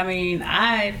 like, I mean,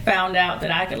 I found out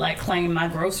that I could, like, claim my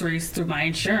groceries through my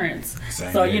insurance.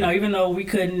 Same So, here. even though we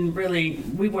didn't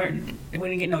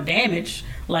get no damage,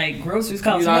 like, groceries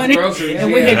cost You lost money. groceries,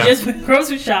 and we yeah. had just went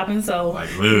grocery shopping, so Like,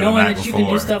 literally the knowing night that you can do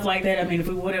before. stuff like that, I mean, if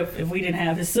we didn't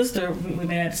have his sister, we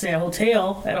may have to stay at a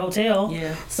hotel.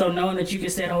 Yeah. So knowing that you can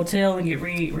stay at a hotel and get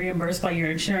reimbursed by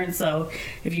your insurance. So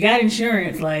if you got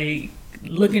insurance, like,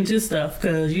 look into stuff,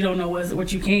 because you don't know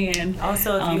what you can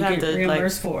Also, if you have get to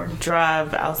reimbursed for.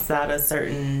 drive outside a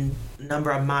certain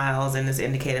number of miles and it's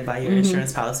indicated by your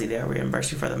insurance policy, they'll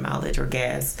reimburse you for the mileage or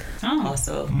gas.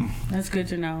 Also, that's good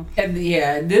to know. And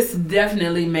yeah, this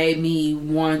definitely made me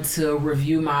want to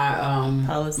review my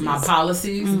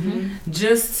policies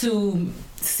just to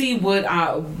see what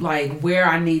I like, where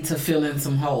I need to fill in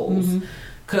some holes.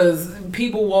 Because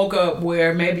people woke up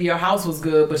where maybe your house was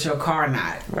good, but your car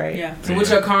not. Right. Yeah. So what's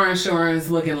your car insurance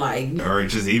looking like? Or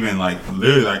just even like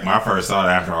literally like my first thought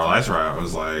after our last ride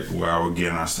was like where I was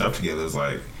getting our stuff together is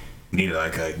like needed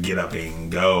like a get up and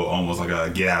go, almost like a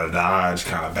get out of Dodge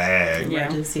kind of bag.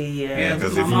 Emergency, Yeah,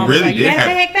 because My if mom you was really like, you did got a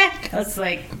have, bag back? I was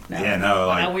like, no,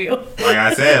 like I will. like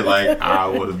I said, like I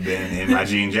would have been in my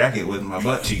jean jacket with my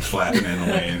butt cheeks flapping in the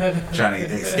wind, trying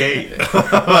to escape.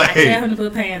 I still having to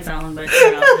put pants on, but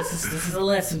you know, this is a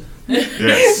lesson.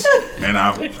 Yes, and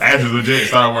I've actually legit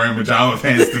started wearing pajama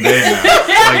pants to bed now.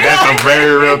 Like that's a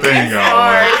very real thing, y'all.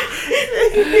 Like,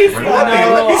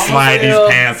 let me slide these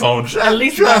pants on At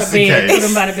least by just the in bed. Put them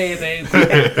case. by the bed,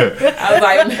 babe. I was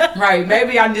like, right,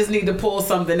 maybe I just need to pull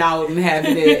something out and have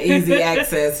it at easy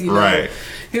access, you know. Right.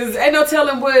 Because ain't no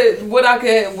telling what I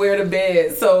could wear to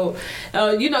bed. So,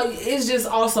 you know, it's just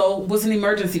also, what's an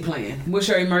emergency plan? What's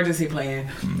your emergency plan?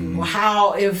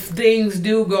 How, if things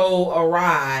do go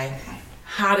awry,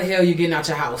 how the hell you getting out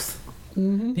your house?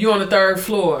 You on the 3rd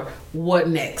floor. What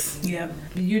next? Yeah.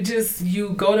 You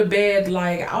go to bed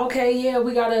like, okay, yeah,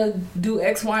 we gotta do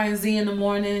X, Y, and Z in the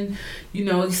morning. You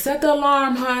know, you set the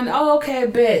alarm, hon. Oh, okay,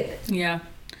 bet. Yeah.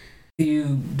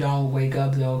 You don't wake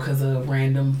up though because a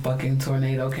random fucking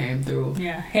tornado came through.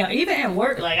 Yeah. Hell, even at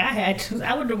work, like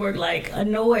I went to work like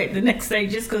annoyed the next day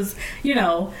just because, you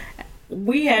know,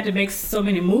 we had to make so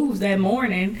many moves that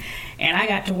morning, and I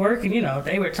got to work, and you know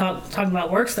they were talking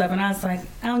about work stuff, and I was like,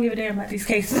 I don't give a damn about these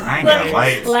cases. I ain't got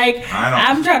lights.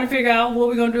 I'm trying to figure out what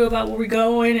we're gonna do about where we're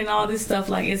going and all this stuff.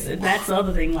 Like that's the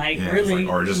other thing. Like Yeah, really, it's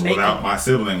like, or just making- without my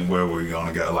sibling, where we're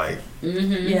gonna go? Like,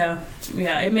 Yeah,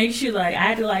 it makes you like, I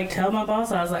had to like tell my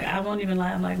boss, I was like, I won't even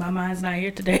lie, I'm like, my mind's not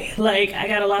here today. Like, I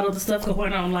got a lot of the stuff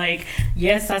going on. Like,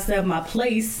 yes, I still have my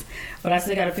place, but I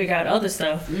still got to figure out other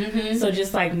stuff. So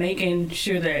just like making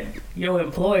sure that your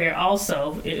employer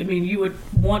also, I mean, you would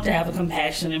want to have a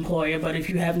compassionate employer, but if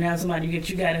you have now somebody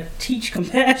you got to teach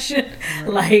compassion.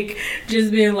 Like,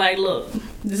 just being like, look,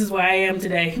 this is where I am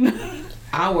today.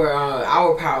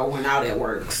 Our power went out at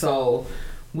work, so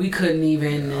we couldn't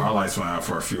even. our lights went out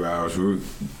for a few hours. We were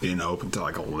being open till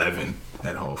like 11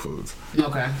 at Whole Foods.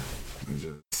 Okay. It was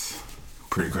just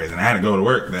pretty crazy. And I had to go to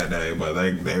work that day, but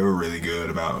they were really good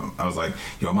about. I was like,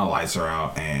 yo, my lights are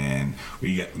out, and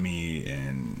we got me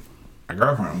and my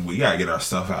girlfriend. We gotta get our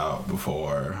stuff out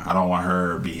before. I don't want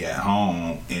her to be at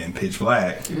home in pitch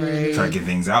black trying to get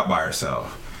things out by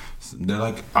herself. So they're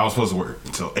like, I was supposed to work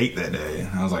until 8 that day. And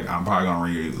I was like, I'm probably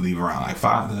gonna leave around like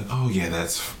 5. They're like, oh yeah,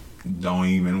 don't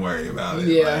even worry about it.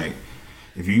 Yeah. Like,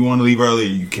 if you want to leave early,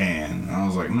 you can. And I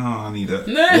was like, no, I need a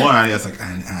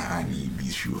I need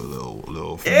these few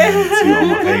little few minutes here on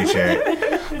my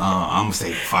paycheck. I'm gonna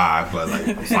stay 5, but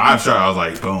like 5 sure. I was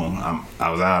like, boom. I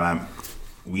was out.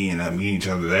 We ended up meeting each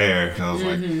other there. Cause I was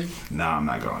like, nah, I'm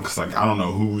not going. Cause like I don't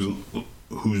know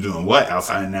who's doing what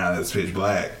outside now that's pitch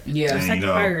black. Yeah, and, It's like you the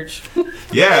know, purge.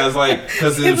 yeah, it's like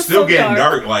because it was was still so getting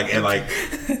dark. dark. Like at like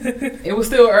It was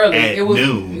still early. at It was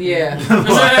noon. Yeah.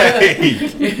 Like,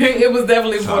 It was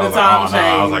definitely so for I the was time like, change.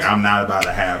 I was like, I'm not about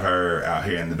to have her out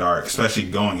here in the dark, especially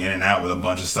going in and out with a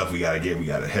bunch of stuff we gotta get. We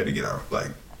had to get our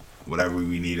like whatever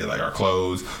we needed, like our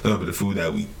clothes, a little bit of food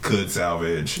that we could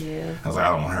salvage. Yeah. I was like, I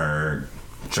don't want her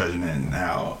trudging in and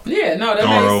out. Yeah, no, that Door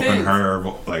made open, sense. her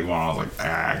like when I was like,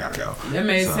 I gotta go. That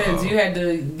made So- sense.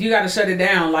 You got to shut it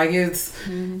down. Like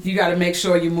you got to make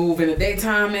sure you move in the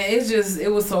daytime. And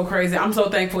it was so crazy. I'm so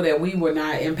thankful that we were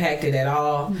not impacted at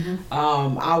all.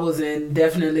 I was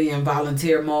definitely in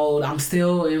volunteer mode. I'm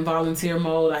still in volunteer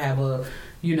mode. I have a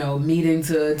meeting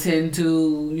to attend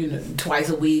to, twice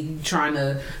a week, trying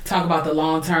to talk about the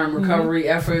long-term recovery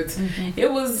efforts.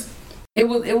 It was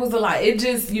a lot. It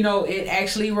just, it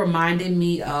actually reminded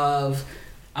me of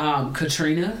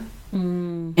Katrina.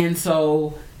 And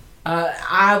so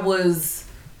I was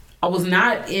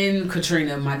not in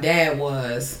Katrina. My dad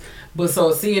was. But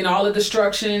so seeing all the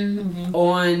destruction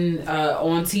on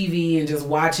TV and just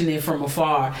watching it from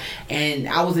afar, and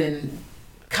I was in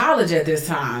college at this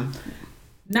time,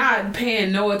 not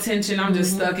paying no attention. I'm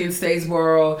just stuck in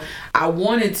Statesboro. I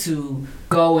wanted to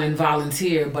go and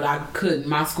volunteer, but I couldn't.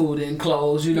 My school didn't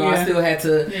close. I still had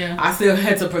to. Yeah. I still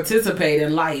had to participate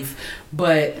in life,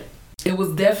 but it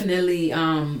was definitely.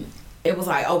 It was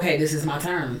like, okay, this is my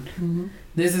turn.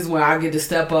 this is where I get to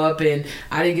step up, and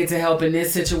I didn't get to help in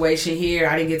this situation here.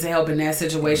 I didn't get to help in that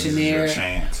situation there. Your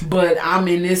chance. But I'm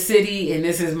in this city, and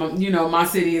this is my, my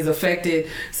city is affected,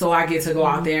 so I get to go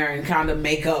out there and kind of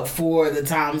make up for the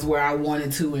times where I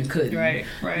wanted to and couldn't. Right.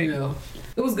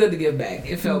 It was good to give back.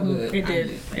 It felt good. It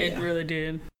did. It really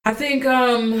did. I think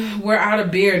we're out of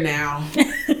beer now.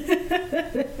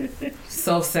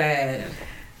 So sad.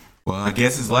 Well, I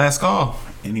guess it's last call.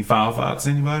 Any final thoughts,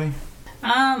 anybody?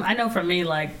 I know for me,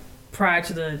 like, prior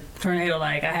to the tornado,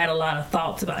 like, I had a lot of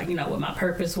thoughts about, what my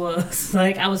purpose was.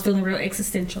 Like, I was feeling real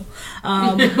existential.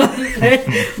 But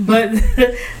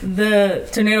the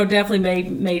tornado definitely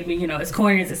made me, as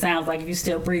corny as it sounds, like, if you're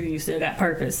still breathing, you still got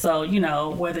purpose. So,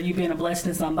 whether you're being a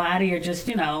blessing to somebody or just,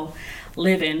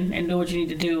 living and do what you need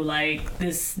to do, like,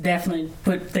 this definitely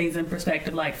put things in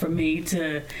perspective. Like, for me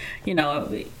to,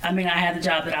 I had the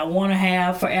job that I want to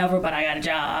have forever, but I got a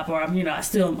job, or I'm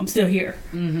still here.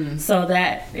 Mm-hmm. So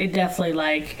that it definitely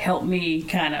like helped me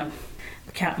kind of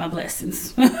count my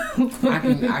blessings. I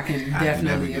can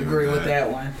definitely agree with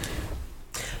that one.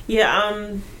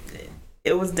 Yeah,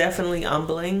 it was definitely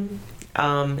humbling,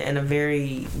 and a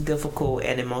very difficult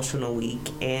and emotional week.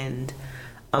 And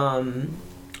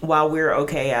while we're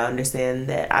okay, I understand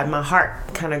that my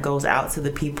heart kind of goes out to the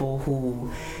people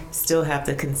who still have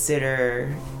to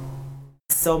consider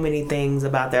so many things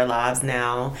about their lives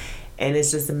now. And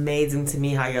it's just amazing to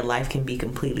me how your life can be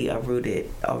completely uprooted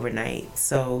overnight.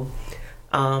 So,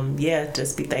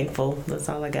 just be thankful. That's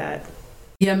all I got.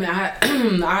 Yeah,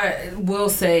 I will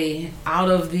say, out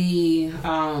of the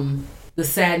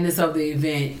sadness of the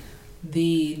event,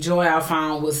 the joy I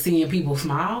found was seeing people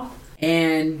smile.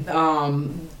 And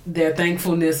their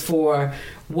thankfulness for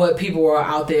what people are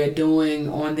out there doing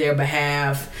on their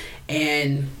behalf.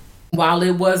 And while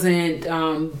it wasn't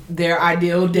their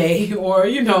ideal day or,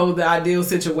 the ideal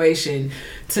situation,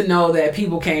 to know that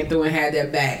people came through and had their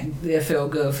back, it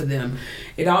felt good for them.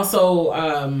 It also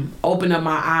opened up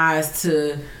my eyes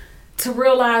to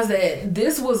realize that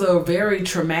this was a very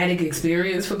traumatic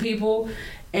experience for people.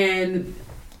 And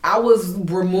I was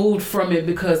removed from it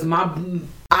because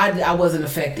I wasn't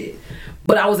affected,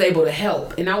 but I was able to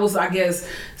help. And I was, I guess,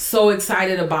 so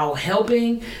excited about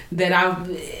helping that I,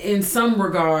 in some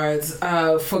regards,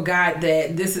 forgot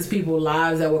that this is people's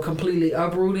lives that were completely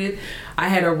uprooted. I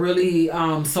had a really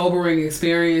sobering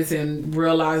experience and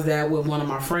realized that with one of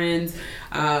my friends.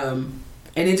 And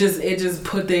it just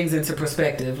put things into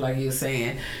perspective, like you were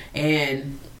saying.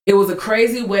 And it was a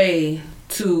crazy way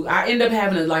I ended up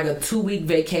having a 2-week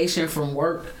vacation from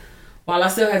work. While I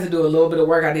still had to do a little bit of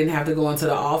work, I didn't have to go into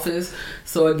the office.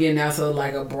 So again, that's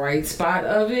a bright spot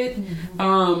of it.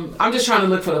 Mm-hmm. I'm just trying to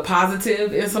look for the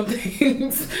positive in some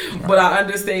things, but I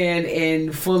understand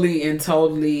and fully and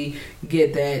totally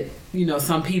get that,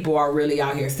 some people are really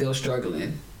out here still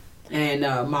struggling. And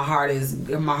my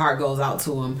heart goes out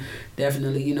to them.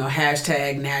 Definitely,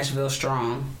 hashtag Nashville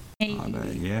strong.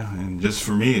 Yeah, and just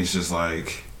for me, it's just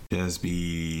just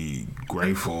be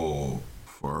grateful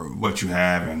for what you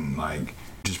have, and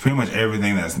just pretty much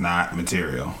everything that's not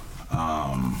material,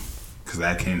 because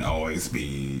that can always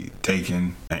be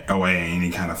taken away in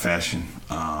any kind of fashion.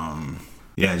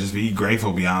 Just be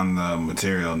grateful beyond the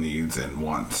material needs and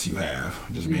wants you have.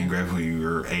 Just being grateful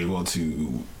you're able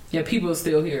to. Yeah, people are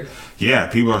still here. Yeah,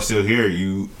 people are still here.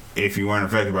 If you weren't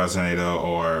affected by a tornado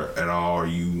or at all, or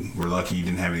you were lucky you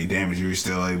didn't have any damage, you're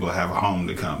still able to have a home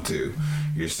to come to.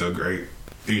 You're still great.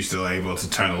 You're still able to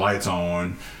turn the lights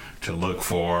on to look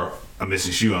for a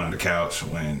missing shoe on the couch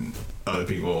when other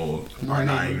people are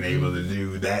not even able to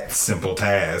do that simple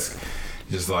task.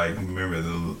 Just remember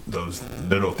those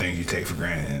little things you take for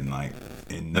granted, and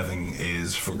nothing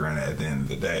is for granted at the end of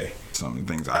the day. Some of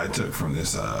the things I took from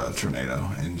this tornado,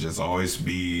 and just always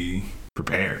be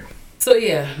prepared. So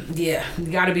yeah, you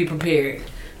gotta be prepared.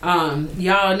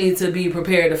 Y'all need to be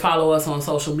prepared to follow us on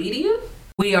social media.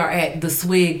 We are at The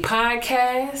Swig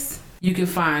Podcast. You can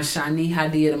find Shani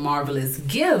Hadia the Marvelous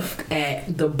Gift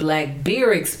at The Black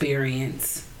Beer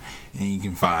Experience. And you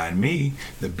can find me,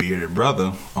 The Bearded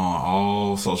Brother, on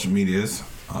all social medias,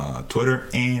 Twitter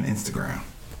and Instagram.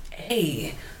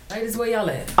 Hey, ladies, where y'all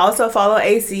at? Also follow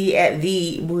AC at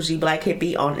The Bougie Black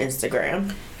Hippie on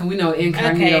Instagram. And we know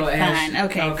Incognito fine.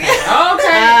 Okay. I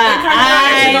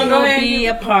will be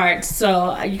a part,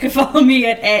 so you can follow me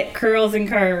at Curls and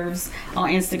Curves on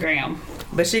Instagram.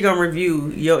 But she gonna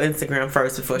review your Instagram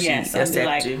first before she accepts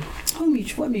you.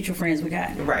 What mutual friends we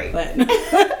got? Right. But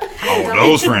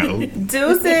those friends.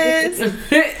 Deuces.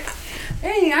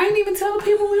 Hey, I ain't even telling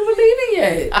people we were leaving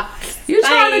yet. You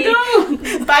trying to go?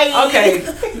 Bye. Okay.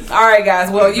 All right, guys.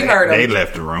 Well, you heard them. They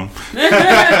left the room.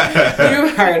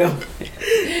 You heard them.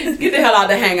 Get the hell out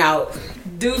the hangout.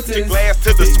 Deuces. Glass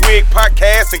to the Swig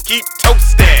podcast and keep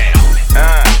toasting.